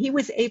amazing. He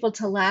was able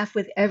to laugh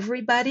with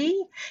everybody.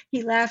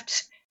 He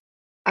laughed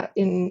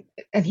and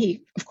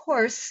he, of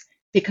course,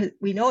 because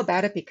we know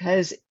about it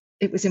because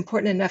it was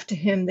important enough to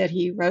him that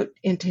he wrote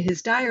into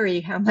his diary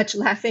how much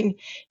laughing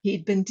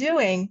he'd been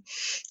doing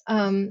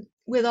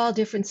with all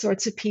different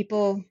sorts of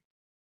people,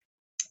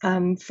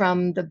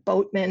 from the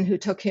boatmen who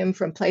took him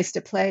from place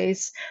to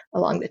place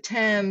along the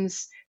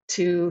Thames,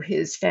 to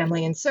his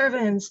family and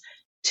servants,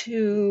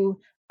 to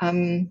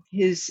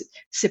his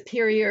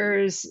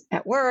superiors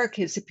at work,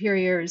 his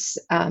superiors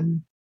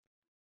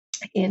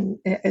in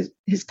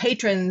his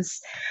patrons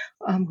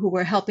who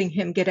were helping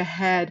him get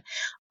ahead.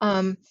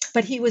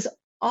 But he was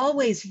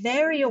always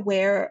very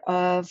aware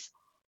of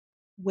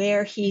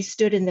where he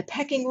stood in the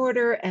pecking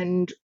order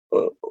and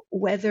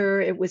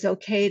whether it was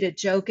okay to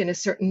joke in a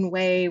certain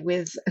way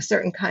with a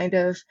certain kind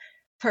of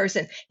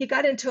person. He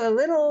got into a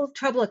little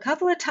trouble a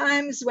couple of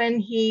times when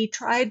he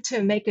tried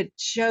to make a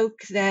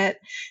joke that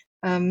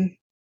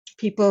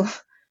people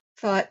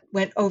thought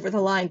went over the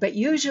line, but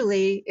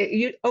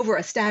usually over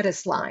a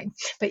status line.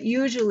 But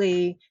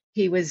usually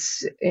he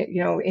was,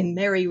 in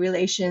merry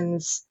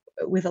relations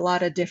with a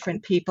lot of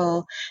different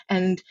people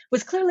and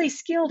was clearly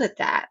skilled at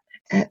that.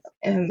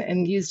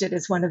 And used it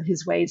as one of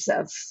his ways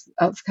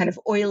of kind of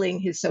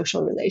oiling his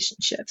social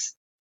relationships.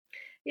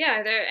 Yeah,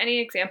 are there any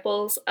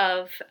examples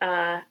of,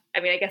 I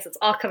guess it's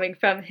all coming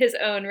from his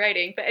own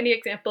writing, but any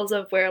examples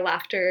of where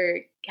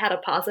laughter had a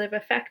positive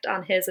effect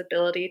on his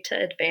ability to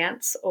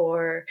advance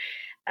or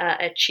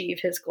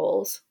achieve his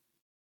goals?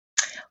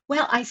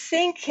 Well, I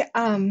think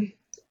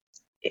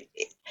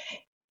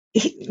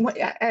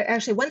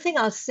actually one thing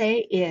I'll say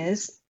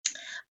is,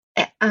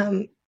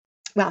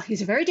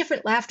 he's a very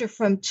different laugher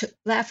from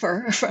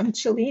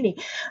Cellini,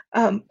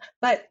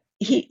 but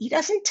he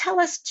doesn't tell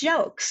us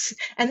jokes.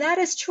 And that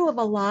is true of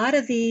a lot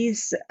of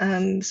these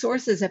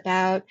sources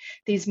about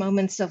these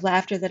moments of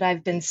laughter that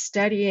I've been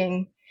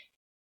studying.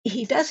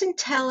 He doesn't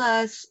tell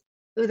us,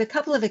 with a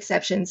couple of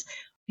exceptions,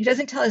 he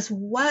doesn't tell us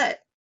what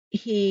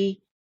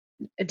he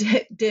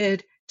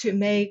did to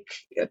make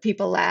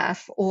people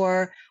laugh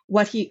or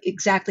what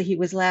exactly he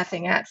was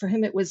laughing at. For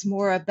him, it was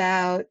more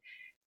about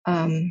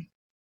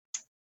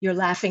you're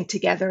laughing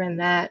together, and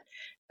that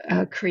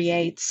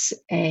creates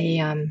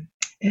a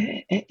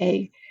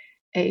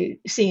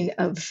scene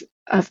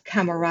of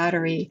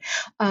camaraderie.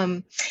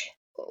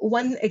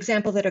 One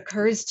example that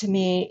occurs to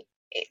me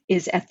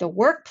is at the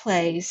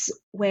workplace,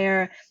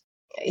 where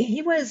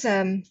he was,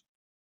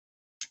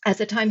 at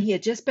the time, he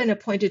had just been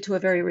appointed to a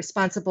very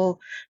responsible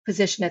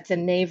position at the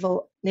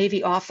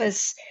Navy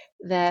office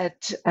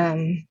that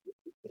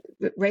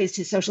raised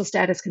his social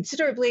status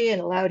considerably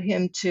and allowed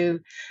him to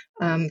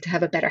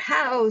have a better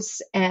house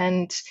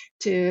and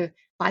to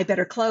buy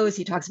better clothes.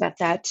 He talks about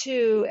that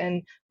too,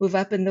 and move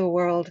up in the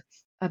world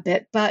a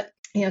bit. But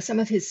some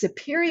of his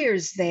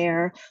superiors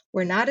there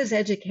were not as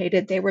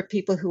educated. They were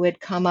people who had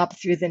come up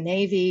through the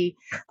Navy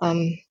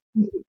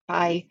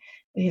by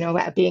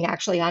being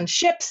actually on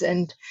ships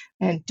and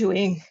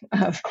doing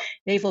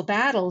naval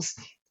battles.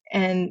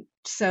 And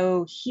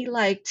so he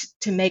liked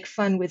to make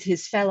fun with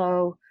his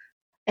fellow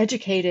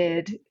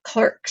educated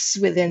clerks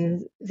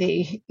within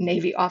the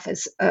Navy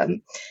office,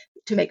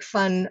 to make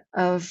fun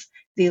of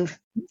the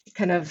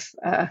kind of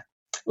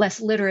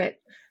less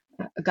literate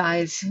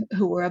guys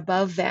who were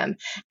above them.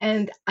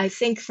 And I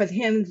think for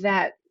him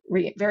that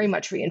very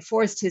much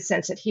reinforced his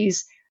sense that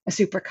he's a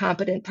super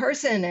competent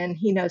person and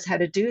he knows how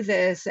to do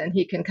this, and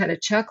he can kind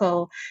of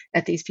chuckle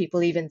at these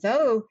people even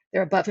though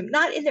they're above him,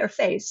 not in their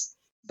face,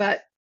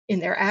 but in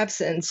their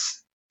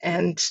absence,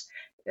 and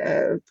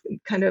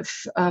kind of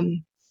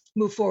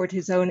move forward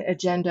his own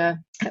agenda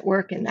at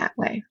work in that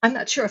way. I'm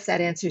not sure if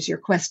that answers your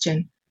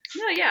question.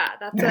 No, yeah,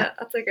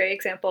 that's a great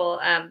example.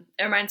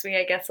 It reminds me,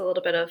 I guess, a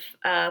little bit of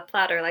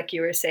Platter, like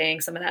you were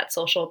saying, some of that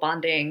social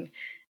bonding,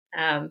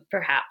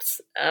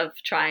 perhaps, of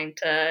trying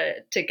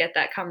to get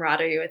that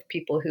camaraderie with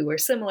people who were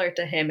similar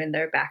to him in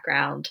their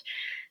background,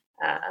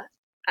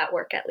 at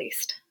work at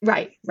least.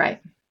 Right.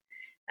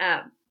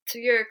 So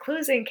your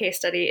closing case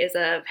study is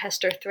of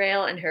Hester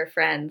Thrale and her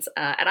friends,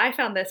 and I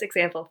found this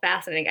example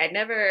fascinating. I'd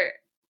never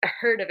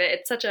heard of it.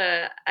 It's such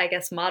a, I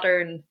guess,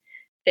 modern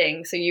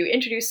thing. So you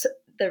introduce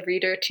the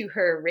reader to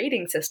her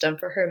rating system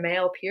for her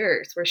male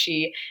peers, where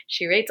she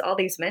rates all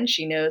these men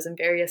she knows in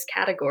various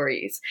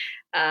categories,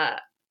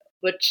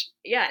 which,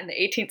 in the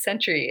 18th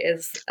century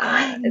is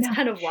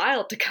kind of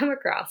wild to come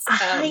across.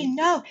 I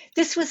know.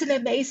 This was an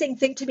amazing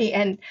thing to me.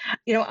 And,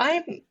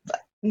 I'm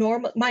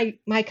normal.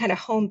 My kind of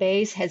home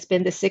base has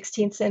been the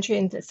 16th century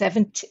and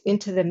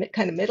into the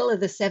kind of middle of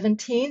the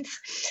 17th.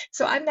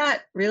 So I'm not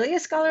really a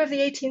scholar of the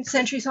 18th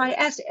century. So I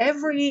asked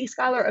every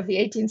scholar of the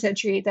 18th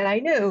century that I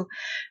knew,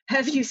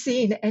 have you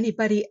seen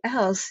anybody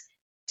else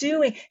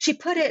doing? She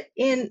put it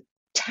in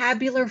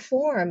tabular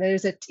form.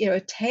 There's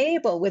a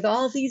table with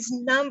all these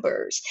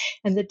numbers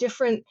and the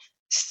different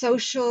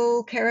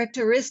social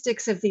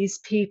characteristics of these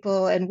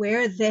people and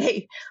where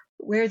they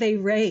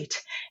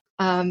rate.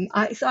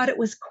 I thought it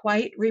was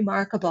quite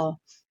remarkable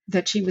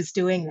that she was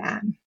doing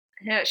that.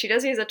 Yeah, she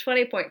does use a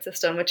 20-point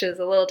system, which is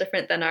a little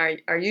different than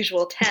our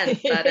usual 10.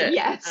 But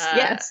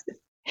yes.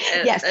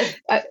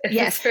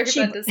 Yes, very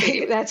fun to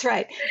see. That's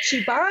right.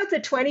 She borrowed the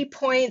 20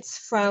 points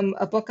from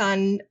a book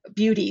on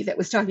beauty that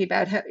was talking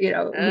about how,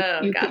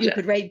 you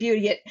could rate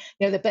beauty at,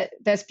 the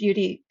best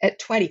beauty at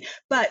 20.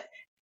 But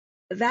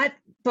that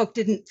book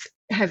didn't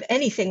have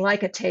anything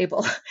like a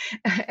table,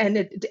 and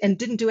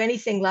didn't do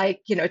anything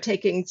like,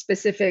 taking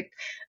specific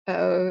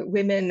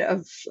women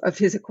of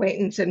his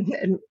acquaintance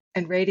and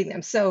rating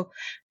them. So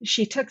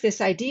she took this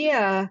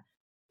idea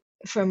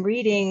from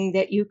reading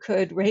that you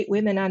could rate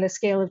women on a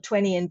scale of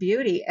 20 in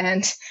beauty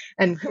and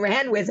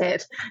ran with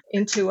it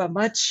into a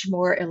much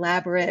more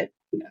elaborate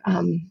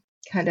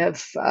kind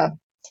of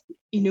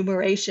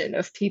enumeration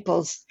of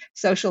people's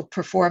social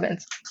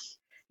performance.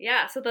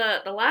 Yeah, so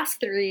the last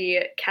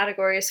three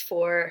categories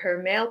for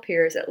her male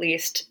peers, at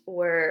least,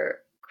 were,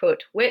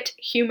 quote, wit,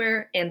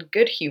 humor, and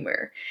good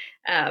humor.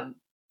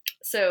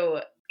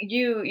 So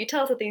you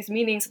tell us that these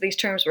meanings of these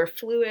terms were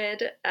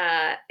fluid,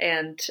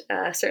 and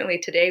certainly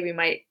today we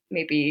might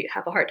maybe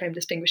have a hard time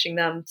distinguishing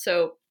them.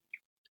 So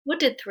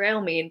what did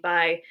Thrale mean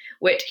by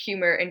wit,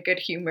 humor, and good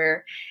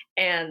humor?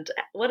 And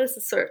what does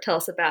this sort of tell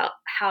us about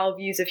how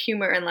views of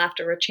humor and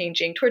laughter were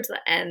changing towards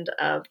the end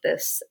of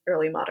this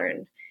early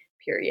modern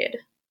period?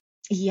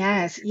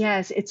 Yes.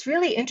 It's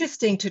really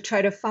interesting to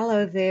try to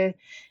follow the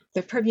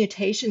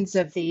permutations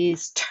of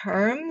these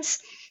terms.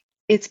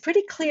 It's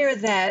pretty clear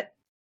that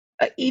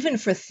even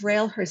for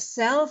Thrale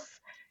herself,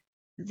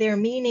 their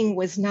meaning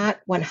was not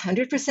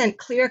 100%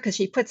 clear, because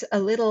she puts a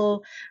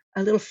little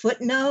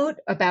footnote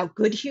about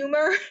good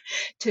humor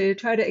to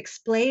try to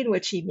explain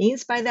what she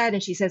means by that.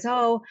 And she says,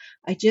 "Oh,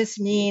 I just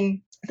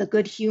mean the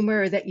good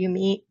humor that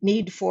you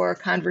need for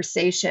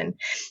conversation."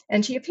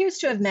 And she appears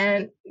to have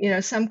meant,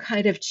 some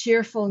kind of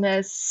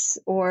cheerfulness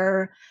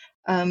or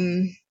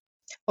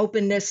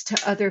openness to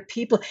other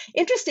people.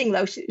 Interesting,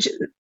 though,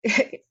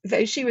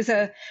 she was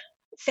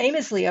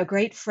famously a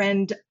great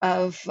friend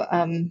of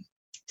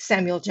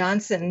Samuel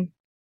Johnson,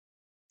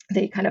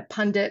 the kind of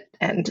pundit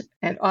and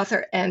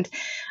author, and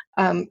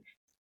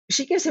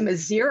she gives him a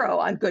 0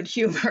 on good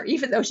humor,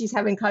 even though she's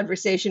having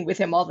conversation with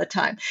him all the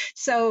time.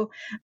 So,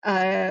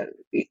 I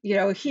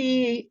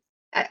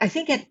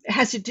think it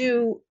has to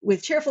do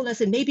with cheerfulness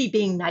and maybe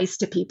being nice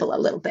to people a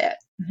little bit,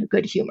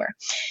 good humor.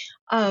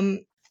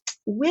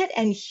 Wit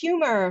and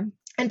humor,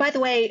 and by the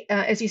way,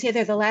 as you say,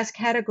 they're the last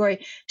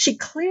category. She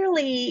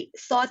clearly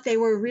thought they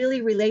were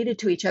really related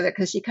to each other,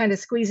 because she kind of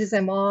squeezes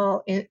them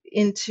all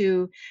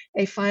into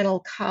a final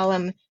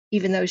column,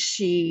 even though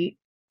she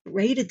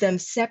rated them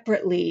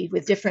separately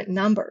with different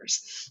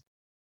numbers.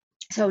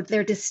 So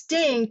they're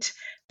distinct,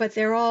 but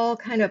they're all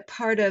kind of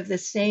part of the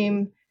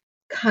same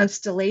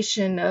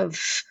constellation of,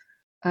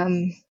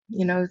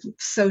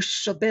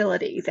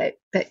 sociability that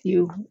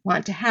you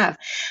want to have.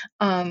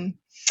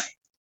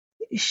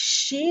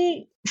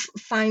 She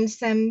finds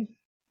them,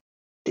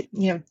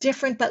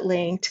 different but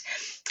linked.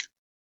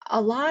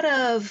 A lot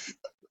of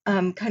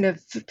kind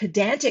of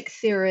pedantic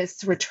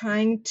theorists were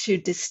trying to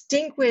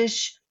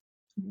distinguish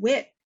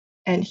wit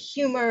and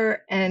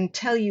humor and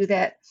tell you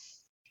that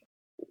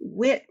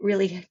wit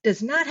really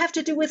does not have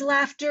to do with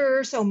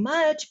laughter so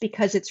much,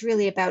 because it's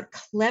really about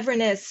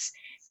cleverness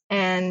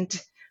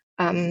and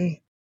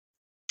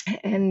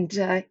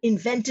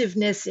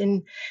inventiveness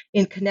in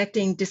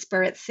connecting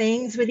disparate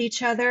things with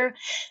each other.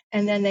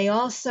 And then they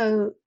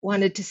also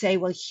wanted to say,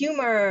 well,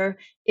 humor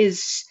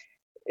is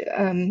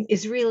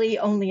really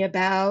only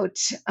about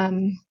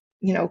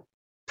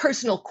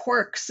personal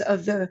quirks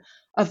of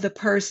the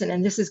person,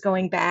 and this is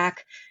going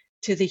back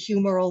to the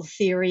humoral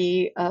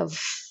theory of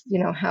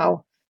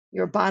how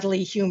your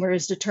bodily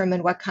humors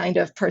determine what kind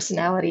of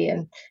personality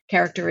and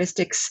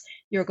characteristics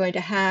you're going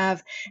to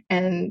have.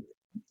 And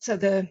so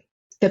the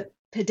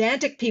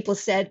pedantic people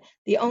said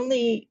the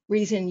only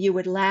reason you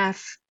would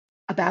laugh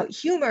about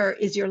humor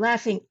is you're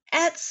laughing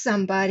at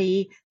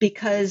somebody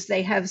because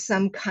they have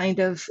some kind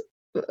of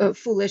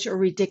foolish or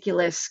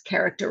ridiculous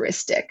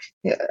characteristic.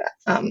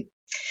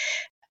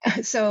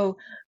 So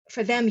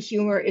for them,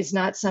 humor is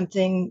not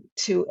something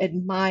to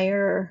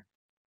admire,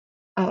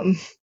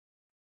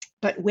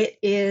 but wit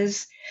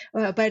is.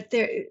 But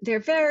they're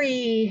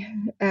very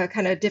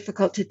kind of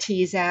difficult to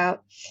tease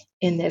out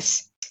in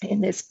this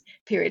in this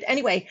period.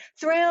 Anyway,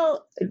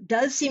 Thrale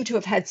does seem to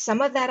have had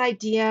some of that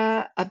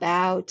idea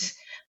about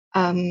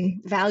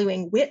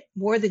valuing wit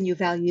more than you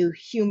value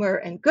humor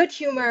and good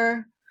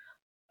humor,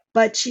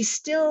 but she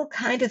still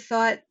kind of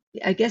thought,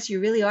 I guess you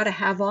really ought to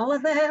have all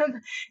of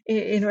them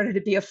in order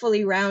to be a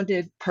fully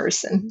rounded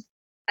person.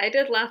 I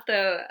did laugh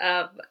though.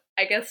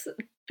 I guess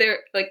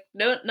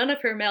none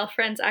of her male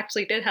friends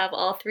actually did have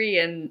all three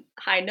in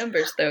high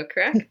numbers though,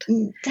 correct?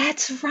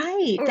 That's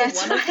right. Or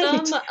that's one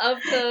right. of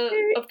them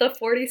of the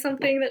 40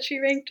 something that she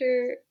ranked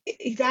her.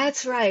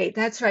 That's right.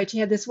 That's right. She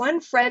had this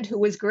one friend who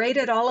was great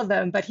at all of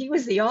them, but he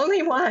was the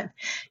only one.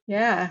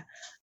 Yeah.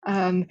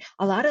 A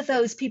lot of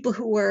those people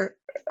who were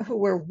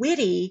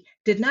witty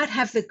did not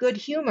have the good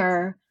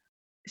humor.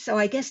 So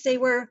I guess they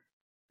were,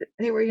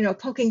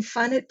 poking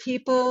fun at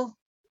people,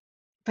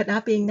 but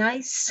not being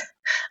nice.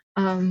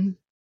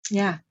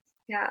 Yeah.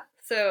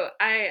 So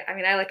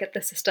I look at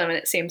the system and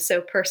it seems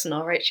so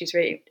personal, right? She's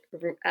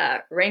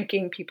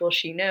ranking people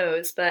she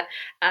knows, but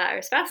I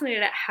was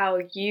fascinated at how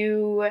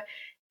you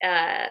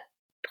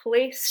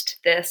placed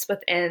this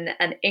within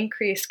an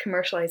increased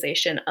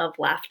commercialization of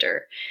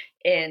laughter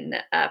in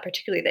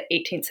particularly the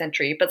 18th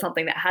century, but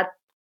something that had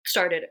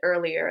started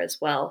earlier as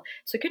well.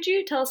 So could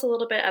you tell us a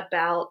little bit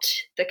about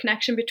the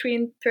connection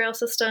between Thrale's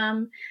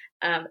system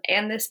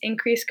and this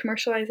increased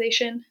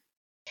commercialization?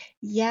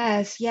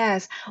 Yes.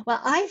 Well,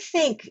 I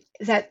think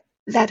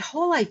that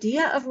whole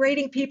idea of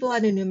rating people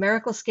on a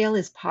numerical scale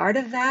is part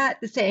of that,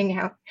 saying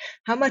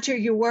how much are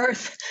you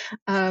worth?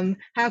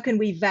 How can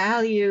we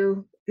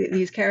value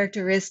these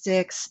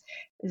characteristics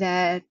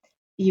that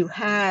you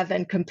have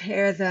and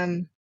compare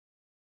them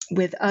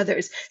with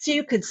others? So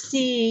you could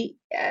see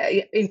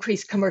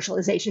increased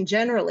commercialization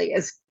generally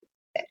as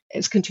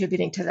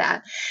contributing to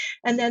that.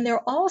 And then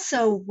there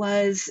also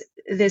was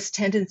this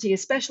tendency,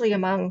 especially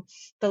among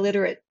the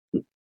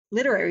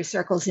literary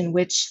circles in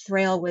which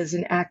Thrale was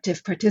an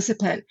active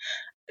participant,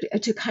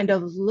 to kind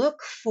of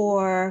look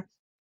for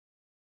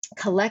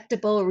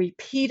collectible,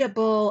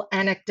 repeatable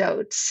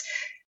anecdotes,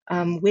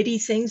 witty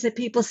things that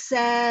people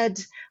said,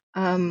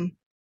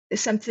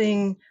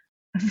 something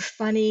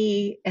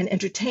funny and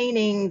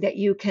entertaining that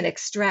you can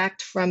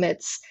extract from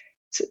its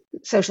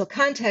social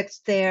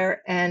context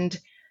there and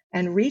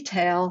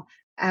retail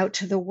out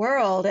to the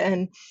world.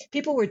 And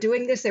people were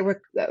doing this.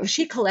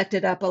 She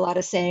collected up a lot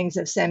of sayings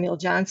of Samuel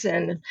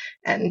Johnson,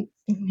 and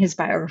his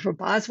biographer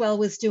Boswell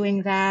was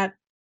doing that.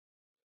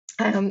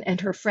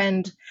 And her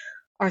friend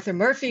Arthur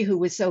Murphy, who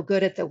was so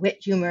good at the wit,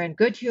 humor, and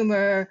good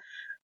humor,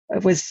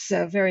 was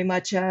very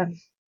much an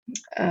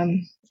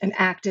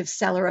active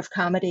seller of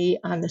comedy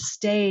on the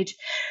stage.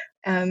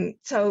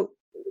 So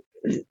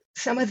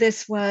some of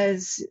this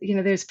was,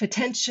 there's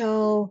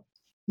potential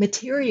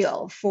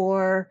material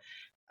for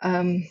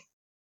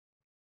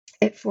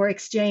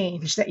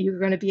exchange that you're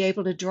going to be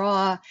able to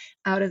draw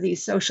out of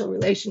these social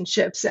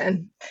relationships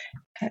and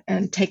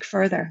take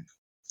further.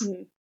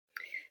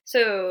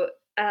 So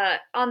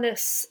on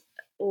this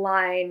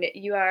line,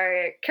 you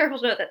are careful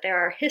to note that there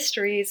are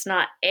histories,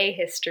 not a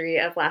history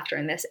of laughter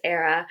in this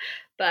era.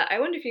 But I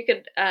wonder if you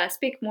could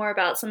speak more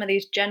about some of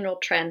these general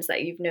trends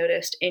that you've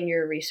noticed in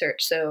your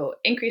research. So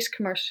increased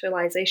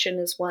commercialization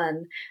is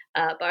one,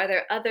 but are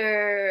there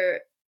other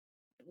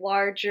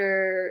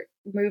larger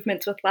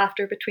movements with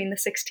laughter between the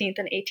 16th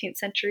and 18th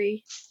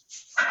century?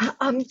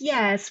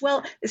 Yes.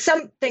 Well,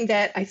 something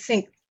that I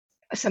think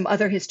some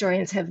other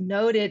historians have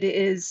noted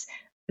is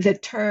the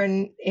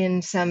turn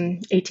in some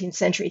 18th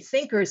century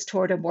thinkers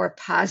toward a more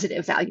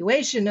positive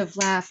valuation of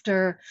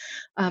laughter,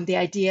 the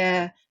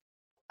idea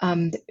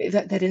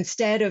that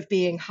instead of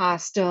being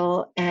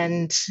hostile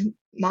and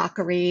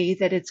mockery,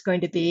 that it's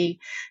going to be,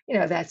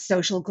 that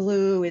social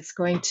glue, it's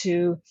going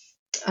to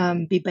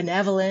be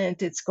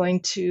benevolent, it's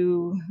going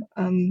to,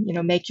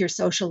 make your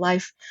social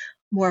life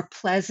more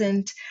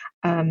pleasant.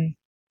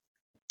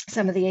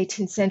 Some of the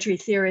 18th century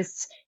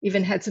theorists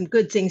even had some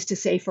good things to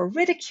say for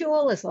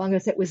ridicule, as long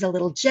as it was a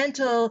little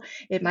gentle.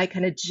 It might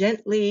kind of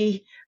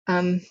gently,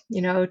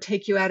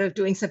 take you out of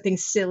doing something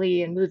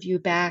silly and move you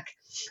back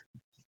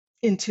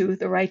into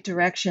the right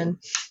direction.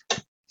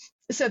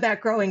 So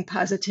that growing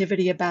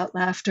positivity about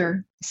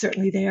laughter is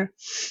certainly there.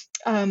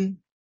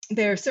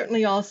 There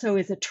certainly also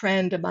is a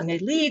trend among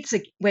elites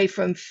away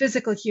from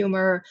physical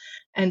humor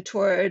and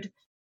toward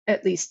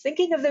at least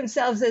thinking of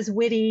themselves as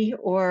witty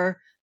or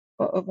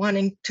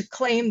wanting to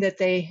claim that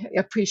they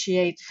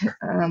appreciate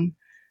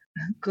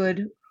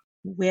good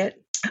wit.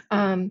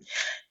 And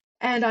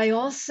I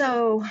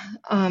also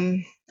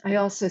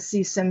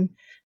see some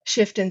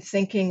shift in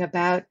thinking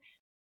about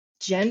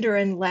gender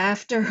and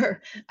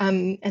laughter.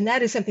 And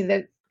that is something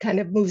that kind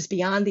of moves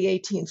beyond the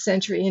 18th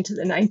century into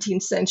the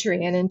 19th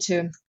century and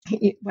into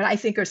what I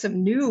think are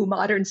some new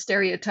modern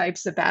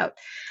stereotypes about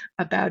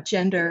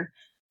gender.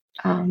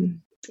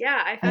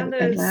 Yeah, I found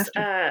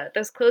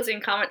those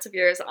closing comments of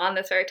yours on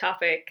this very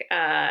topic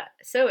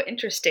so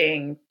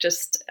interesting.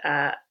 Just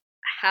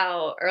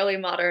how early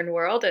modern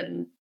world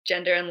and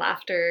gender and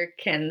laughter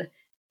can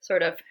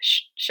sort of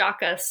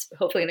shock us,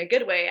 hopefully in a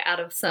good way, out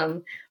of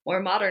some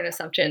more modern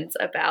assumptions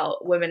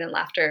about women and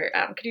laughter.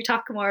 Could you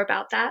talk more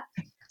about that?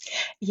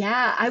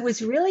 Yeah, I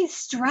was really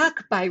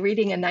struck by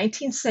reading a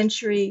 19th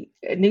century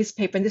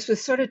newspaper, and this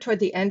was sort of toward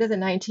the end of the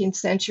 19th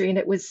century, and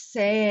it was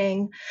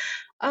saying,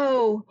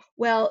 oh,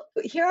 well,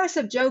 here are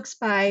some jokes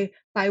by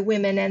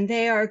women, and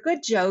they are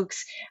good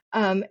jokes.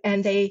 And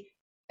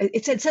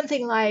it said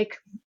something like,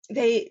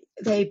 they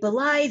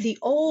belie the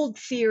old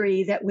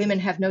theory that women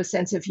have no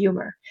sense of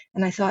humor.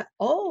 And I thought,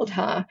 old,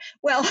 huh?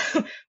 Well,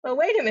 well,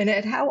 wait a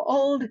minute. How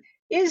old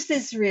is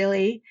this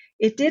really?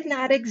 It did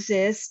not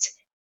exist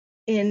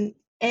in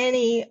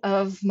any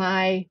of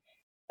my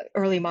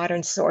early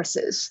modern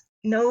sources.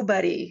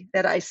 Nobody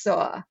that I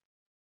saw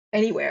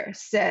anywhere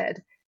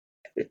said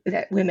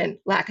that women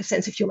lack a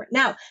sense of humor.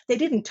 Now, they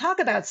didn't talk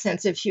about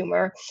sense of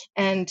humor,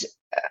 and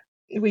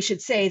we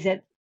should say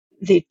that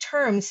the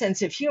term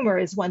sense of humor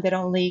is one that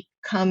only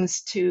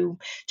comes to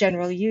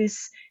general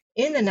use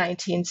in the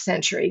 19th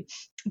century.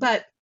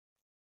 But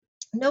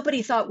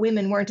nobody thought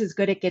women weren't as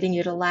good at getting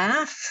you to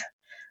laugh.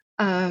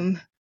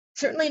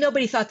 Certainly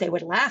nobody thought they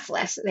would laugh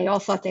less. They all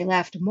thought they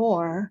laughed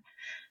more.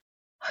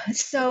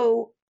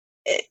 So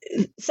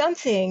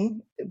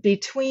something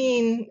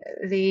between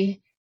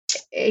the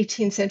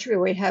 18th century,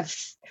 where we have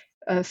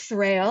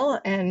Thrale,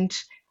 and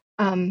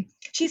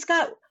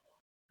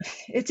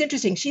it's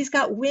interesting, she's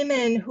got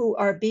women who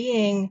are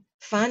being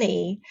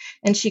funny,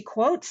 and she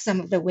quotes some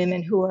of the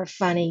women who are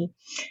funny,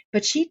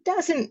 but she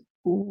doesn't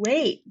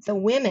rate the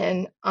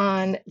women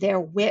on their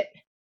wit,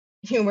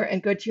 humor,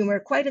 and good humor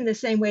quite in the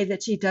same way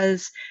that she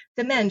does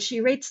the men.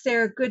 She rates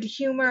their good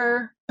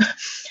humor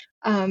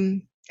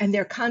and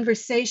their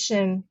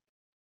conversation,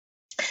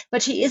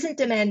 but she isn't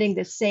demanding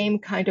the same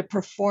kind of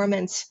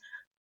performance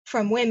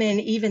from women,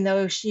 even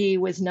though she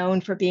was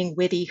known for being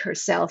witty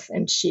herself,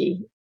 and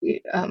she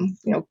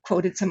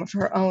quoted some of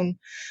her own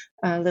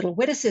little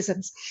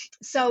witticisms.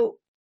 So,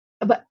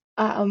 but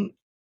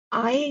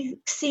I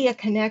see a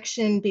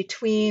connection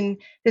between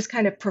this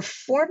kind of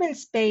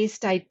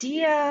performance-based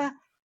idea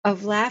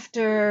of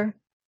laughter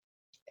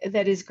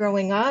that is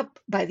growing up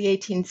by the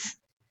 18th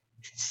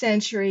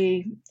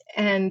century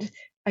and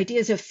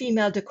ideas of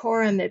female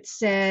decorum that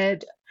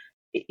said,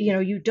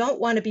 you don't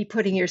want to be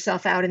putting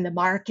yourself out in the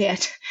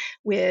market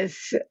with,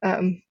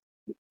 an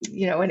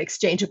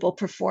exchangeable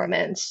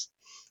performance.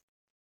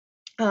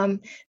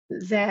 And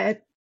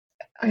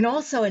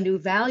also a new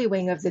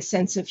valuing of the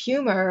sense of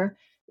humor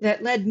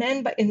that led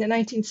men in the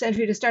 19th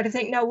century to start to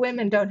think, no,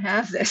 women don't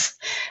have this.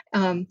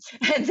 And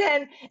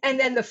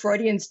then the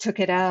Freudians took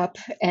it up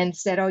and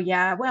said, oh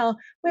yeah, well,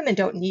 women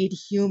don't need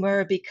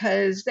humor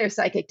because their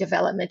psychic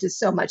development is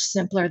so much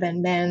simpler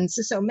than men's.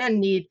 So men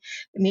need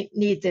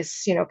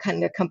this,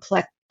 kind of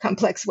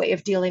complex way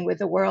of dealing with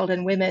the world,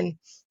 and women,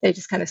 they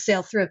just kind of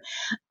sail through.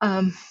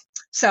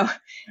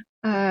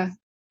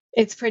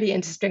 It's pretty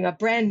interesting, a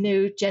brand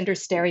new gender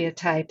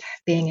stereotype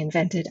being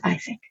invented, I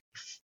think.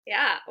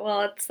 Yeah,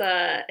 well,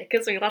 it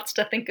gives me lots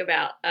to think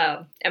about,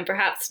 and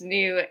perhaps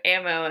new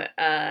ammo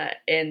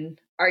in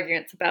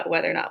arguments about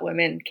whether or not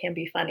women can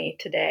be funny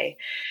today.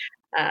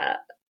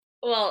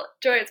 Well,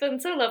 Joy, it's been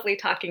so lovely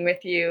talking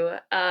with you.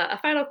 A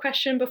final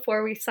question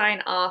before we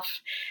sign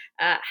off.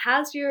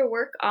 Has your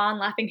work on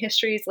Laughing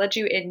Histories led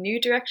you in new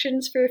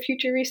directions for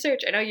future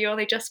research? I know you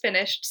only just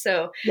finished,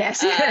 so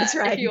yes, that's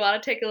right. If you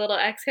want to take a little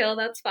exhale,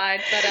 that's fine.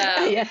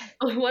 But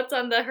What's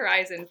on the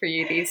horizon for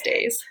you these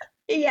days?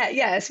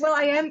 Yes. Well,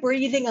 I am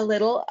breathing a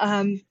little,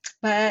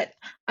 but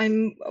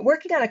I'm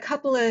working on a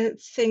couple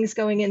of things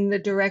going in the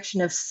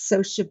direction of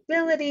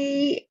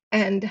sociability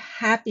and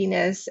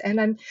happiness,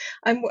 and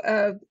I'm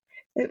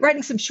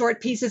writing some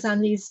short pieces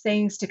on these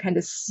things to kind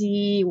of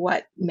see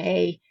what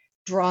may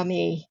draw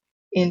me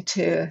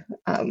into,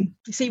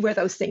 see where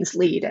those things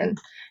lead,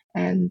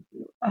 and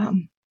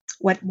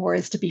what more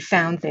is to be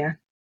found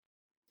there.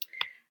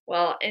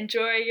 Well,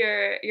 enjoy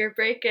your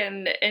break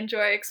and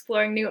enjoy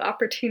exploring new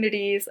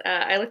opportunities.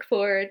 I look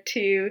forward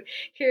to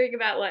hearing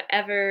about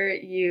whatever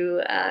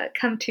you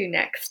come to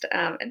next.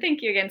 And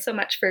thank you again so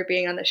much for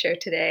being on the show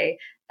today.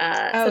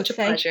 Such a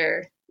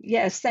pleasure.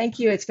 Yes, thank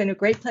you. It's been a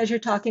great pleasure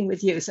talking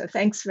with you. So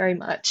thanks very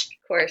much.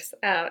 Of course.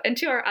 And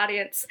to our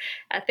audience,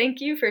 thank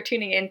you for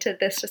tuning into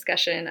this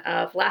discussion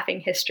of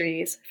Laughing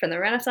Histories, From the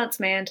Renaissance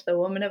Man to the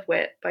Woman of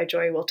Wit by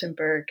Joy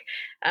Wiltenberg,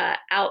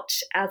 out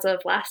as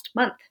of last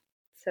month.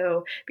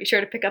 So be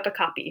sure to pick up a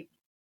copy.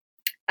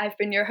 I've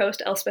been your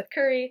host, Elspeth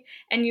Curry,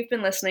 and you've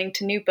been listening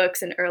to New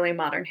Books in Early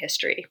Modern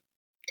History.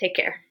 Take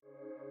care.